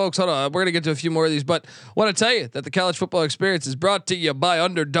 Folks, hold on. We're going to get to a few more of these, but want to tell you that the college football experience is brought to you by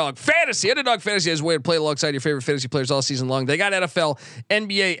Underdog Fantasy. Underdog Fantasy has a way to play alongside your favorite fantasy players all season long. They got NFL,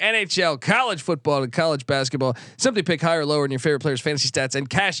 NBA, NHL, college football, and college basketball. Simply pick higher or lower in your favorite players' fantasy stats and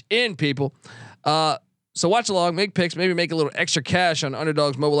cash in, people. So watch along, make picks, maybe make a little extra cash on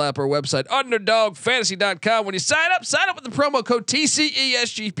Underdog's mobile app or website, UnderdogFantasy.com. When you sign up with the promo code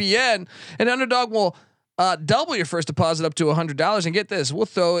TCESGPN, and Underdog will double your first deposit up to $100. And get this, we'll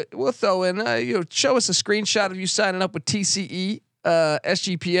throw in, show us a screenshot of you signing up with TCE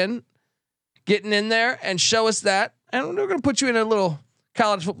SGPN, getting in there, and show us that, and we're going to put you in a little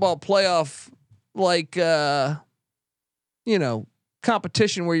college football playoff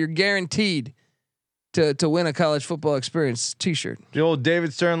competition where you're guaranteed to win a college football experience T-shirt. The old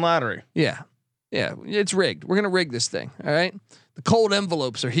David Stern lottery. Yeah, it's rigged. We're gonna rig this thing. All right, the cold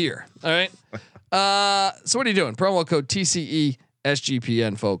envelopes are here. All right. So what are you doing? Promo code TCE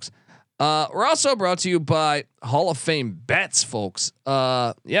SGPN, folks. We're also brought to you by Hall of Fame Bets, folks.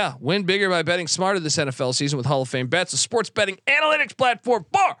 Win bigger by betting smarter this NFL season with Hall of Fame Bets, a sports betting analytics platform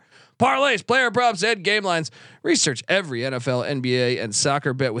for parlays, player props, and game lines. Research every NFL, NBA, and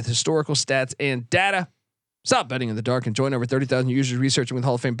soccer bet with historical stats and data. Stop betting in the dark and join over 30,000 users researching with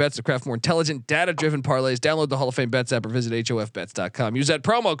Hall of Fame Bets to craft more intelligent, data-driven parlays. Download the Hall of Fame Bets app or visit HOFBets.com. Use that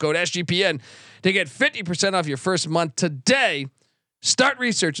promo code SGPN to get 50% off your first month today. Start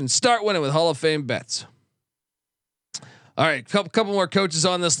researching, start winning with Hall of Fame Bets. All right, couple more coaches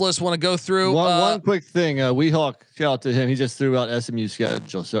on this list. Want to go through one quick thing. Weehawk, shout out to him. He just threw out SMU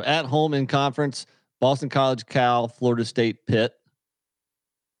schedule. So at home in conference, Boston College, Cal, Florida State, Pitt.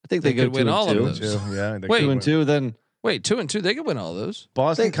 I think they could win all of those. Yeah, wait, 2-2. Then wait, 2-2. They could win all of those.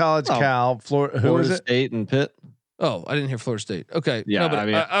 Boston College, Cal, Florida State, and Pitt. Oh, I didn't hear Florida State. Okay, yeah, no, but I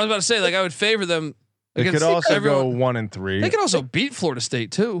was about to say I would favor them. They could also go 1-3. They could also beat Florida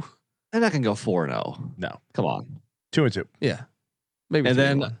State too. They're not gonna go 4-0. No, come on. 2-2. Yeah, maybe. And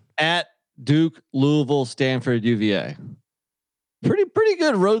then at Duke, Louisville, Stanford, UVA. Pretty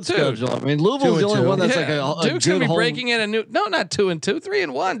good road schedule. I mean, Louisville's the only one that's like a Duke's gonna be breaking in a new. No, not 2-2,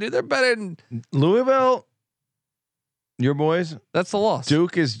 3-1. Dude, they're better than Louisville. Your boys. That's the loss.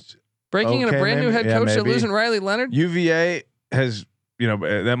 Duke is breaking in a brand new head coach. They're losing Riley Leonard. UVA has,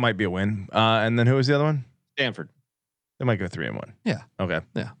 that might be a win. And then who was the other one? Stanford. They might go 3-1. Yeah. Okay.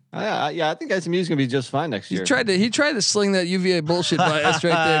 Yeah. I think SMU is gonna be just fine next year. He tried to sling that UVA bullshit by us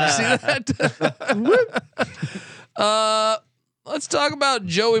right there. You see that? Let's talk about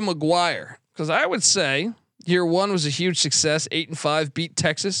Joey McGuire, because I would say year one was a huge success. 8-5, beat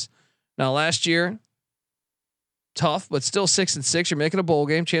Texas. Now last year, tough, but still 6-6. You're making a bowl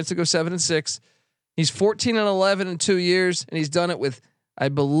game, chance to go 7-6. He's 14-11 in 2 years, and he's done it with, I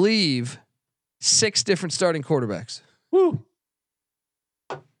believe, 6 different starting quarterbacks. Woo.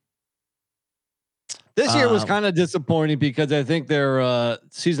 This year was kind of disappointing because I think their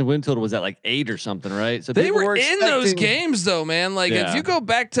season win total was at like 8 or something, right? So they were in those games though, man. Like if you go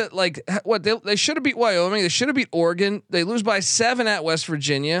back to like what they should have beat Wyoming, they should have beat Oregon. They lose by 7 at West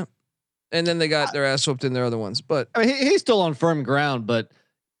Virginia, and then they got their ass whooped in their other ones. But I mean, he's still on firm ground. But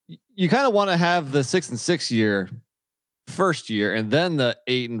you kind of want to have the 6-6 year first year, and then the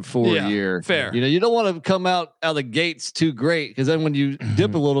 8-4 year. Fair. You don't want to come out of the gates too great because then when you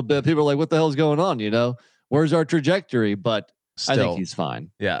dip a little bit, people are like, "What the hell's going on?" Where's our trajectory? But still, I think he's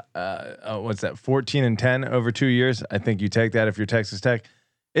fine. Yeah. What's that? 14-10 over 2 years. I think you take that if you're Texas Tech.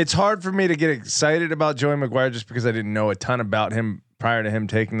 It's hard for me to get excited about Joey McGuire just because I didn't know a ton about him prior to him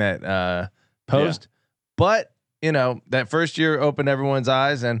taking that post. But that first year opened everyone's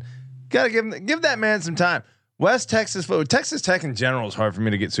eyes, and gotta give that man some time. West Texas, Texas Tech in general is hard for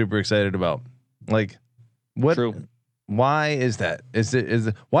me to get super excited about. Like, what? True. Why is that?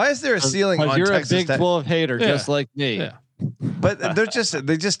 Why is there a ceiling on you're Texas a Big Tech? 12 hater, just like me. Yeah. But they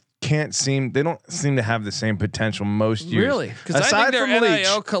just can't seem. They don't seem to have the same potential most years. Really? Because I think their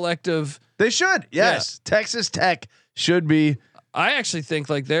NIL collective. They should. Yes, Texas Tech should be. I actually think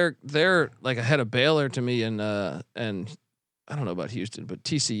like they're like ahead of Baylor to me, and I don't know about Houston, but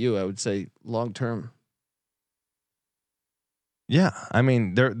TCU I would say long term. Yeah, I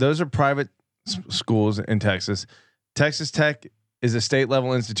mean, those are private schools in Texas. Texas Tech is a state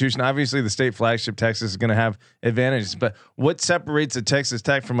level institution. Obviously, the state flagship Texas is going to have advantages. But what separates a Texas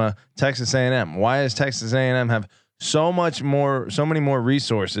Tech from a Texas A&M? Why does Texas A&M have so many more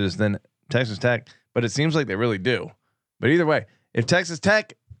resources than Texas Tech? But it seems like they really do. But either way, if Texas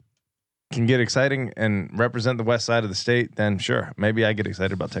Tech can get exciting and represent the west side of the state, then sure, maybe I get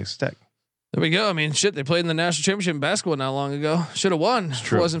excited about Texas Tech. There we go. I mean, shit, they played in the national championship in basketball not long ago. Should have won.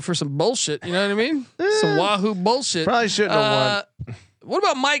 If it wasn't for some bullshit. You know what I mean? Some Wahoo bullshit. Probably shouldn't have won. What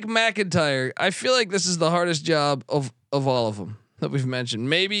about Mike McIntyre? I feel like this is the hardest job of all of them that we've mentioned.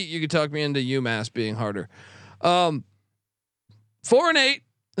 Maybe you could talk me into UMass being harder. 4-8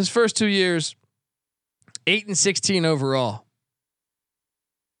 his first 2 years, 8-16 overall.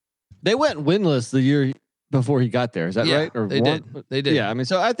 They went winless the year before he got there. Is that right? Or they did. They did. Yeah. I mean,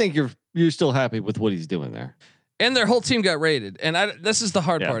 so I think you're still happy with what he's doing there. And their whole team got rated. And this is the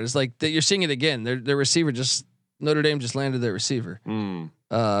hard part. It's like that you're seeing it again. Their receiver Notre Dame just landed their receiver. I'm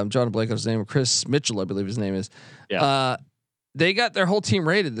drawing a blank on his name. Chris Mitchell, I believe his name is. Yeah. They got their whole team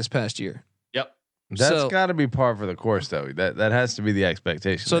rated this past year. Yep. That's got to be par for the course, though. That has to be the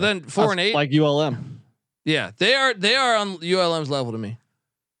expectation. So then 4-8, like ULM. Yeah, they are on ULM's level to me,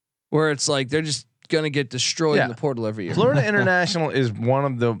 where it's like they're just gonna get destroyed in the portal every year. Florida International is one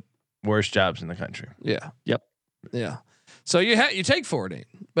of the worst jobs in the country. Yeah. Yep. Yeah. So you take 4-8,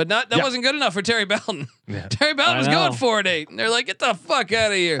 but that wasn't good enough for Terry Belton. Yeah. Terry Belton was going 4-8, and they're like, get the fuck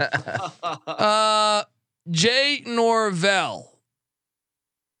out of here. Jay Norvell.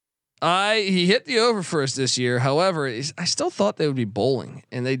 He hit the over first this year. However, I still thought they would be bowling,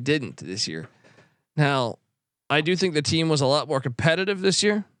 and they didn't this year. Now, I do think the team was a lot more competitive this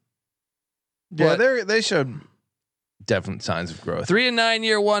year. Yeah, they showed definite signs of growth. 3-9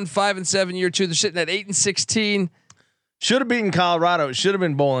 year one, 5-7 year two. They're sitting at 8-16. Should have beaten Colorado. It should have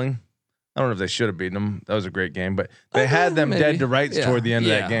been bowling. I don't know if they should have beaten them. That was a great game, but they had them dead to rights toward the end of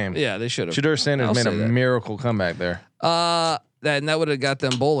that game. Yeah, they should have. Shedeur Sanders made a miracle comeback there. That would have got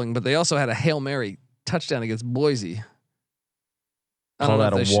them bowling, but they also had a Hail Mary touchdown against Boise. Call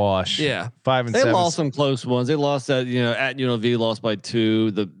that a wash. Yeah, 5-7. They lost some close ones. They lost that at UNLV, lost by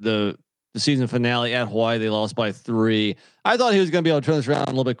 2. The season finale at Hawaii, they lost by 3. I thought he was going to be able to turn this around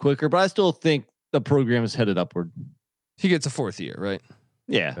a little bit quicker, but I still think the program is headed upward. He gets a 4th year, right?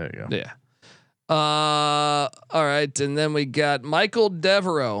 Yeah, there you go. Yeah. All right, and then we got Michael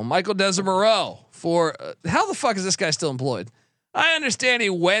Devereaux for how the fuck is this guy still employed? I understand he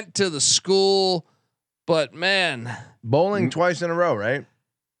went to the school, but man, bowling twice in a row, right?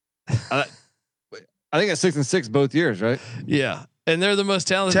 I think it's 6-6 both years, right? Yeah. And they're the most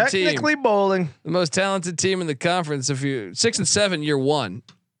talented team. Technically bowling. The most talented team in the conference. If you 6-7 year one,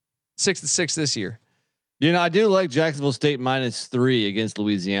 6-6 this year. I do like Jacksonville State -3 against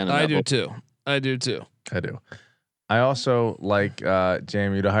Louisiana. I do too. I do. I also like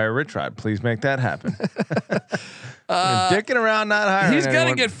JMU to hire Rich Rod. Please make that happen. Dicking around, not hiring. He's got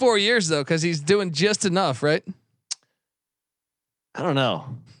to get 4 years though, because he's doing just enough, right? I don't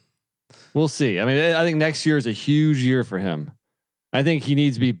know. We'll see. I mean, I think next year is a huge year for him. I think he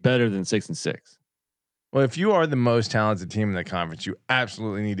needs to be better than 6-6. Well, if you are the most talented team in the conference, you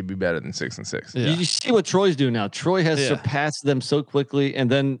absolutely need to be better than 6-6. Yeah. You see what Troy's doing now. Troy has surpassed them so quickly, and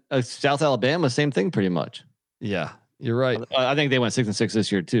then South Alabama, same thing, pretty much. Yeah, you're right. I think they went 6-6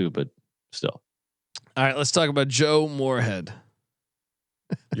 this year too, but still. All right, let's talk about Joe Moorhead.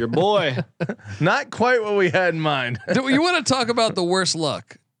 Your boy. Not quite what we had in mind. Do you want to talk about the worst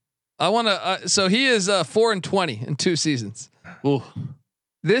luck? I want to. So he is 4-20 in 2 seasons. Ooh.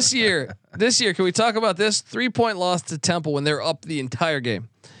 This year, can we talk about this 3-point loss to Temple when they're up the entire game?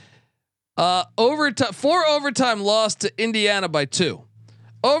 4 overtime loss to Indiana by 2.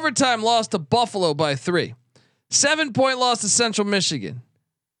 Overtime loss to Buffalo by 3. 7-point loss to Central Michigan.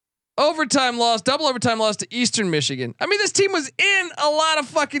 Overtime loss, double overtime loss to Eastern Michigan. I mean, this team was in a lot of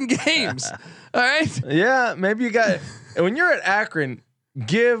fucking games. All right. Yeah, maybe you got. When you're at Akron,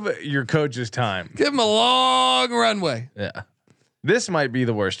 give your coaches time. Give them a long runway. Yeah. This might be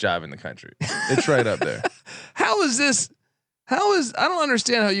the worst job in the country. It's right up there. How is this? I don't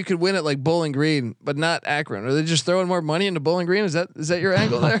understand how you could win at like Bowling Green, but not Akron. Are they just throwing more money into Bowling Green? Is that your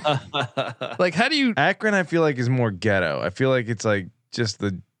angle there? Like, how do you? Akron, I feel like is more ghetto. I feel like it's like just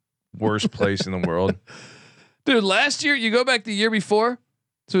the worst place in the world. Dude, last year, you go back the year before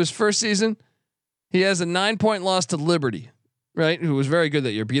to his first season, he has a 9-point loss to Liberty, right? Who was very good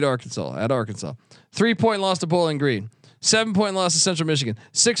that year, beat Arkansas at Arkansas. 3-point loss to Bowling Green. 7-point loss to Central Michigan.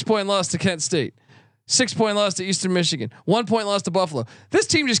 6-point loss to Kent State. 6-point loss to Eastern Michigan. 1-point loss to Buffalo. This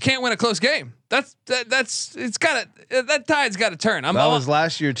team just can't win a close game. That tide's got to turn. That was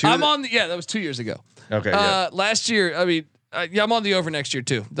last year too. I'm on the that was 2 years ago. Okay. Yeah. Last year, I mean, I'm on the over next year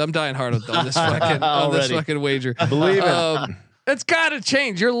too. I'm dying hard on this fucking wager. Believe it. It's got to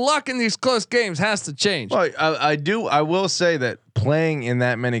change. Your luck in these close games has to change. Well, I will say that playing in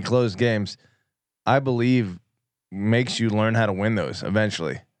that many close games, I believe, makes you learn how to win those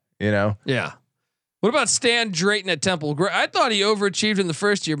eventually. You know. Yeah. What about Stan Drayton at Temple? I thought he overachieved in the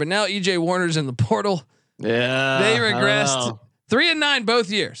first year, but now EJ Warner's in the portal. Yeah. They regressed. 3-9 both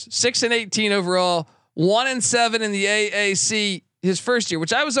years. 6-18 overall. 1-7 in the AAC his first year,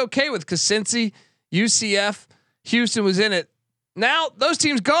 which I was okay with because Cincy, UCF, Houston was in it. Now those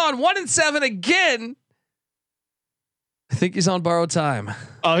teams gone. 1-7 again. I think he's on borrowed time.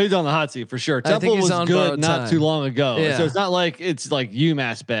 Oh, he's on the hot seat for sure. Temple was good not too long ago, so it's not like it's like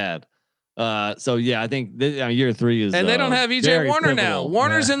UMass bad. So yeah, I think year 3 is. And they don't have EJ Warner pivotal. Now.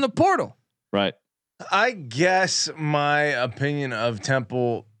 Warner's in the portal. Right. I guess my opinion of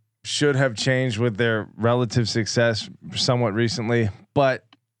Temple should have changed with their relative success somewhat recently, but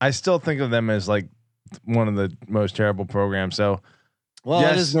I still think of them as like one of the most terrible programs. So, well,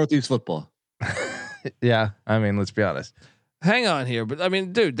 it is Northeast football. Yeah, I mean, let's be honest. Hang on here, but I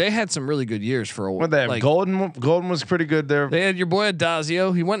mean, dude, they had some really good years for a while. What they have? Like, Golden was pretty good there. They had your boy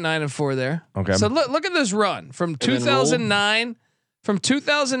Adazio. He went 9-4 there. Okay. So look at this run from 2009, from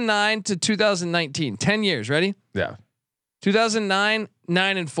 2009 to 2019, 10 years. Ready? Yeah. 2009,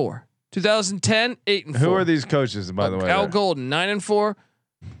 9-4. 2010, 8-4. Who are these coaches, by the way? Al Golden, 9-4,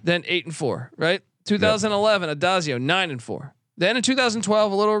 then 8-4. Right? 2011, Adazio, 9-4. Then in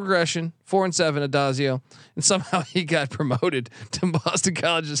 2012, a little regression, 4-7 Adazio, and somehow he got promoted to Boston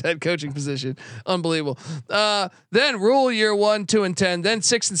College's head coaching position. Unbelievable. Then Rule year 1, 2-10, then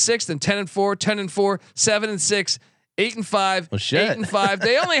 6-6, then 10-4, 10-4, 7-6, 8-5, 8-5.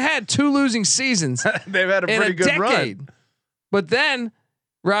 They only had 2 losing seasons. They've had a pretty good decade. Run. But then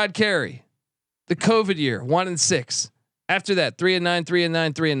Rod Carey, the COVID year, 1-6. After that, 3-9,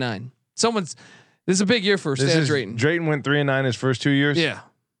 3-9, 3-9. This is a big year for Stan Drayton. Drayton went 3-9 his first 2 years. Yeah.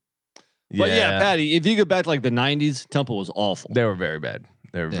 But yeah, Patty, if you go back to like the 90s, Temple was awful. They were very bad.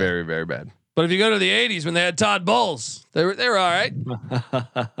 They were very, very bad. But if you go to the 80s when they had Todd Bowles, they were all right.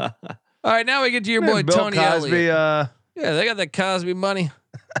 All right, now we get to your boy Bill Tony Cosby, Elliott. Yeah, they got that Cosby money.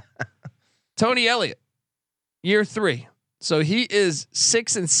 Tony Elliott, year 3. So he is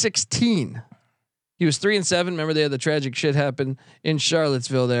 6-16. He was 3-7. Remember they had the tragic shit happen in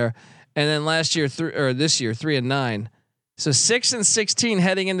Charlottesville there. And then last year, this year, 3-9. So 6-16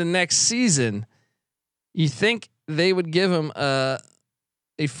 heading into next season. You think they would give him a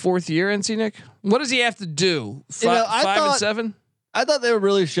 4th year, NC Nick? What does he have to do? 5-7? I thought they were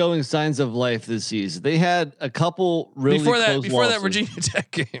really showing signs of life this season. They had a couple really before that Virginia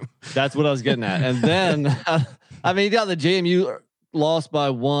Tech game. That's what I was getting at. And then, I mean, you got the JMU lost by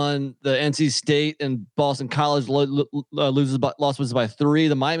 1. The NC State and Boston College lost by 3.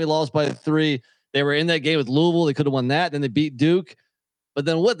 The Miami lost by 3. They were in that game with Louisville. They could have won that. Then they beat Duke. But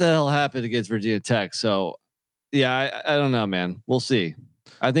then what the hell happened against Virginia Tech? So, yeah, I don't know, man. We'll see.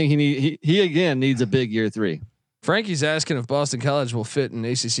 I think he again needs a big year 3. Frankie's asking if Boston College will fit in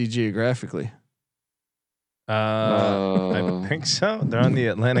ACC geographically. I think so. They're on the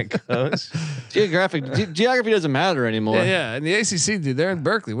Atlantic coast. Geography doesn't matter anymore. Yeah, and the ACC, dude, they're in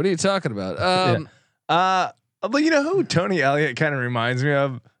Berkeley. What are you talking about? But you know who Tony Elliott kind of reminds me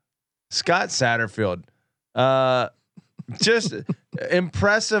of? Scott Satterfield. Just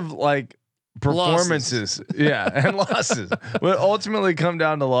impressive like performances. Yeah, and losses. But ultimately come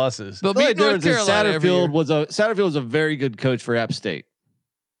down to losses. They'll beat North Carolina. Satterfield was a very good coach for App State.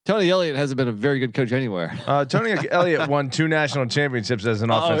 Tony Elliott hasn't been a very good coach anywhere. Tony Elliott won 2 national championships as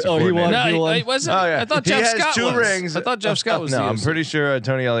an offensive coordinator. He won. No, he wasn't. Oh, yeah. I thought he Jeff has Scott 2 was. rings. I thought Jeff Scott was. No, the I'm OC. pretty sure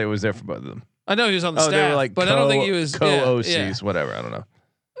Tony Elliott was there for both of them. I know he was on the staff, they were like but I don't think he was co-OCs, whatever. I don't know.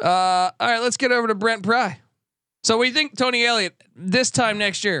 All right, let's get over to Brent Pry. So we think Tony Elliott this time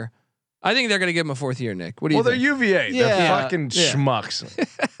next year. I think they're going to give him a 4th year, Nick. What do you think? They're UVA. They're fucking schmucks.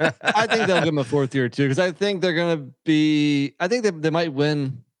 I think they'll give him a 4th year too, because I think they're going to be. I think they might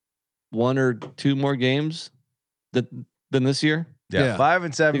win 1 or 2 more games than this year. Yeah, 5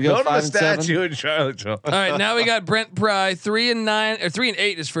 and 7. Go to the statue in Charlottesville. All right, now we got Brent Pry 3-9 or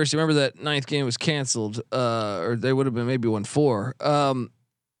 3-8 his first. Remember that 9th game was canceled, or they would have been maybe 1-4.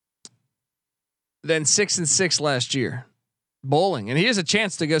 Then 6-6 last year, bowling, and he has a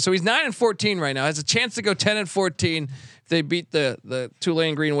chance to go. So he's 9-14 right now. Has a chance to go 10-14 if they beat the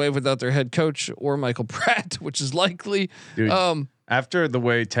Tulane Green Wave without their head coach or Michael Pratt, which is likely. Dude, after the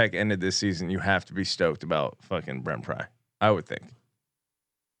way Tech ended this season, you have to be stoked about fucking Brent Pry. I would think.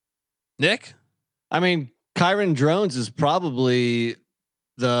 Nick, I mean, Kyron Drones is probably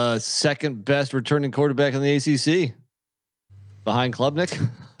the 2nd best returning quarterback in the ACC, behind Klubnik.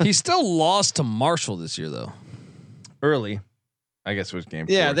 he still lost to Marshall this year, though. Early, I guess it was game.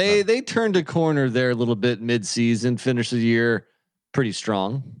 Yeah, 4, they turned a corner there a little bit mid-season, finished the year pretty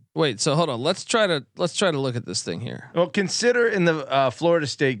strong. Wait, so hold on. Let's try to look at this thing here. Well, consider in the Florida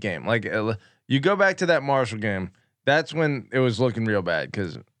State game, like you go back to that Marshall game. That's when it was looking real bad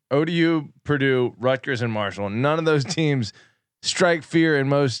because ODU, Purdue, Rutgers, and Marshall. None of those teams strike fear in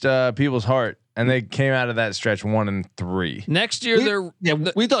most people's heart, and they came out of that stretch 1-3. Next year,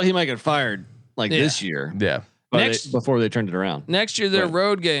 we thought he might get fired this year. Yeah, before they turned it around. Next year, their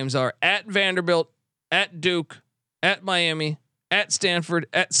road games are at Vanderbilt, at Duke, at Miami, at Stanford,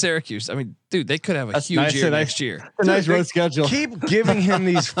 at Syracuse. I mean, dude, they could have a huge year next year. A nice road schedule. Keep giving him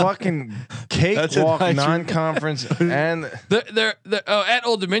these fucking cakewalk non-conference and they're at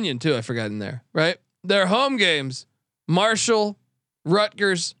Old Dominion too. I forgot in there, right? Their home games: Marshall,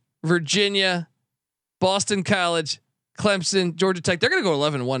 Rutgers, Virginia, Boston College, Clemson, Georgia Tech. They're going to go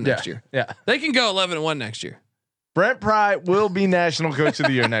 11-1 next year. Yeah, they can go 11-1 next year. Brent Pry will be National Coach of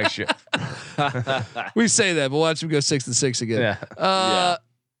the Year next year. We say that, but watch him go 6-6 again.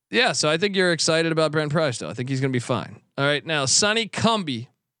 Yeah. So I think you're excited about Brent Pry still. I think he's going to be fine. All right, now Sonny Cumbie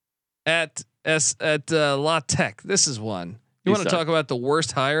at La Tech. This is one. You want to talk about the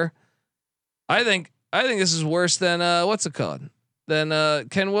worst hire? I think this is worse than what's it called? Than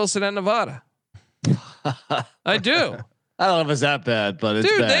Ken Wilson at Nevada. I do. I don't know if it's that bad, but it's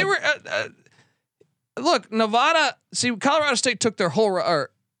bad. They were. Look, Nevada. See, Colorado State took their whole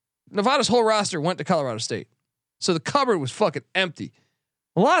Nevada's whole roster went to Colorado State, so the cupboard was fucking empty.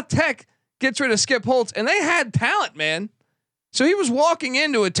 La Tech gets rid of Skip Holtz, and they had talent, man. So he was walking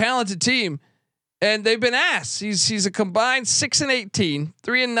into a talented team, and they've been ass. He's a combined 6-18,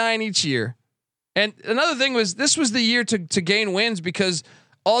 3-9 each year. And another thing was this was the year to gain wins because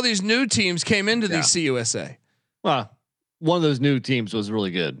all these new teams came into the CUSA. Well, one of those new teams was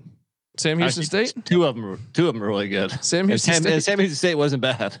really good. Sam Houston State. Two of them were really good. Sam Houston State wasn't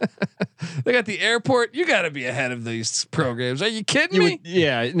bad. They got the airport. You got to be ahead of these programs. Are you kidding me? He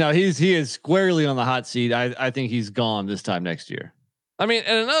is squarely on the hot seat. I think he's gone this time next year. I mean,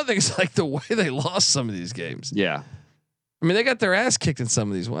 and another thing is like the way they lost some of these games. Yeah. I mean, they got their ass kicked in some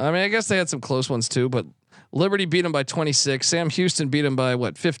of these ones. I mean, I guess they had some close ones too, but Liberty beat them by 26. Sam Houston beat them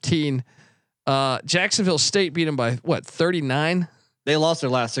by 15. Jacksonville State beat them by 39. They lost their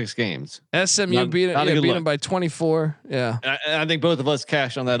last 6 games. SMU beat them by 24. Yeah. I think both of us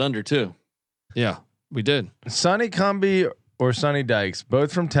cashed on that under too. Yeah, we did. Sonny Cumbie or Sonny Dykes,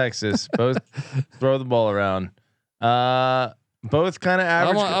 both from Texas, both throw the ball around. Both kind of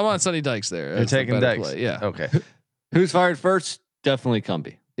average. I want Sonny Dykes there. You're taking Dykes. Yeah. Okay. Who's fired first? Definitely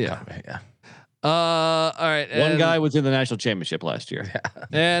Cumbie. Yeah. Yeah. All right. One guy was in the national championship last year. Yeah.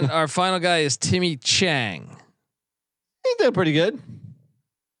 And our final guy is Timmy Chang. He did pretty good.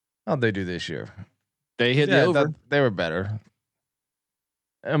 How'd they do this year? They hit the over. They were better.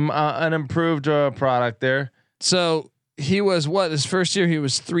 An improved product there. So he was his first year he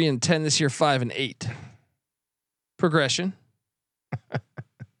was 3-10. This year 5-8. Progression.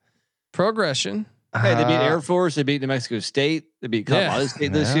 Hey, they beat Air Force. They beat New Mexico State. They beat Colorado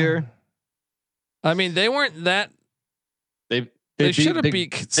State this year. I mean, they weren't that. They should have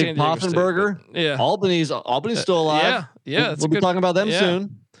beat San Diego Poffenberger. State, yeah, Albany's still alive. Yeah. We'll be talking about them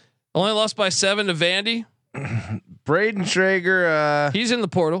soon. Only lost by 7 to Vandy. Braden Traeger. He's in the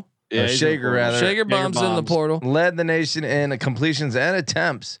portal. Yeah, Shager rather. Shager bombs in the portal. Led the nation in completions and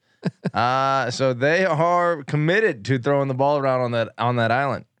attempts. So they are committed to throwing the ball around on that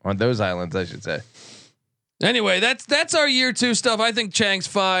island, on those islands, I should say. Anyway, that's our year 2 stuff. I think Chang's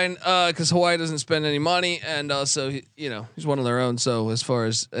fine because Hawaii doesn't spend any money, and also he's one of their own. So as far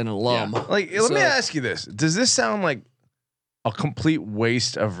as an alum, let me ask you this: does this sound like a complete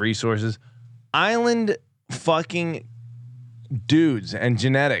waste of resources? Island fucking dudes and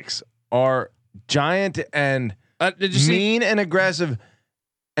genetics are giant and mean and aggressive,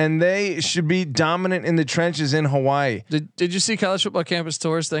 and they should be dominant in the trenches in Hawaii. Did you see College Football Campus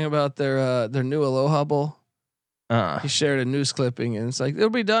Tour's thing about their new Aloha Bowl? He shared a news clipping, and it's like it'll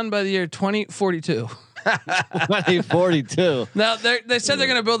be done by the year 2042. 2042. Now they said they're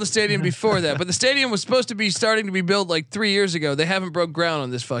going to build the stadium before that, but the stadium was supposed to be starting to be built like 3 years ago. They haven't broke ground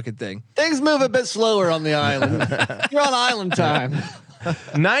on this fucking thing. Things move a bit slower on the island. You're on island time.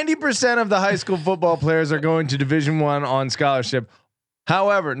 90% of the high school football players are going to Division I on scholarship.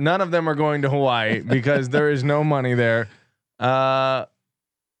 However, none of them are going to Hawaii because there is no money there.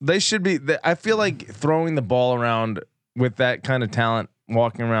 They should be. I feel like throwing the ball around with that kind of talent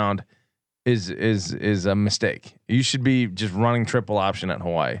walking around is a mistake. You should be just running triple option at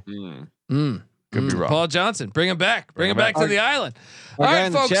Hawaii. Could be wrong. Paul Johnson, bring him back. Bring him back to the island. All right,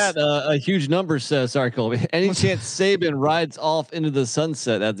 in folks. The chat, a huge number says, sorry, Colby. Any chance Saban rides off into the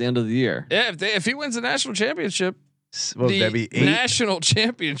sunset at the end of the year? Yeah, if he wins the national championship. Well, the national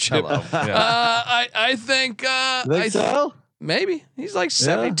championship. Yeah. I think. So? Maybe he's like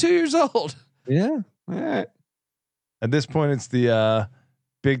 72 years old. Yeah. All right. At this point, it's the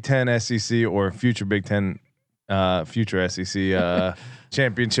Big Ten SEC or future Big Ten, future SEC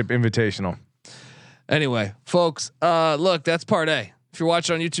championship invitational. Anyway, folks, look, that's part A. If you're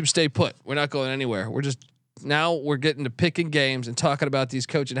watching on YouTube, stay put. We're not going anywhere. We're getting to picking games and talking about these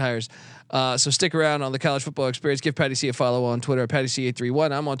coaching hires. So stick around on the College Football Experience. Give Patty C a follow on Twitter at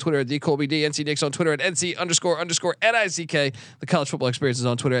PattyC831. I'm on Twitter at TheColbyD. NC Nick's on Twitter at NC__NICK. The College Football Experience is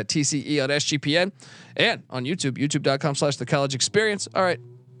on Twitter at TCE on SGPN and on YouTube, youtube.com/The College Experience. All right,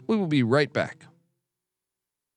 we will be right back.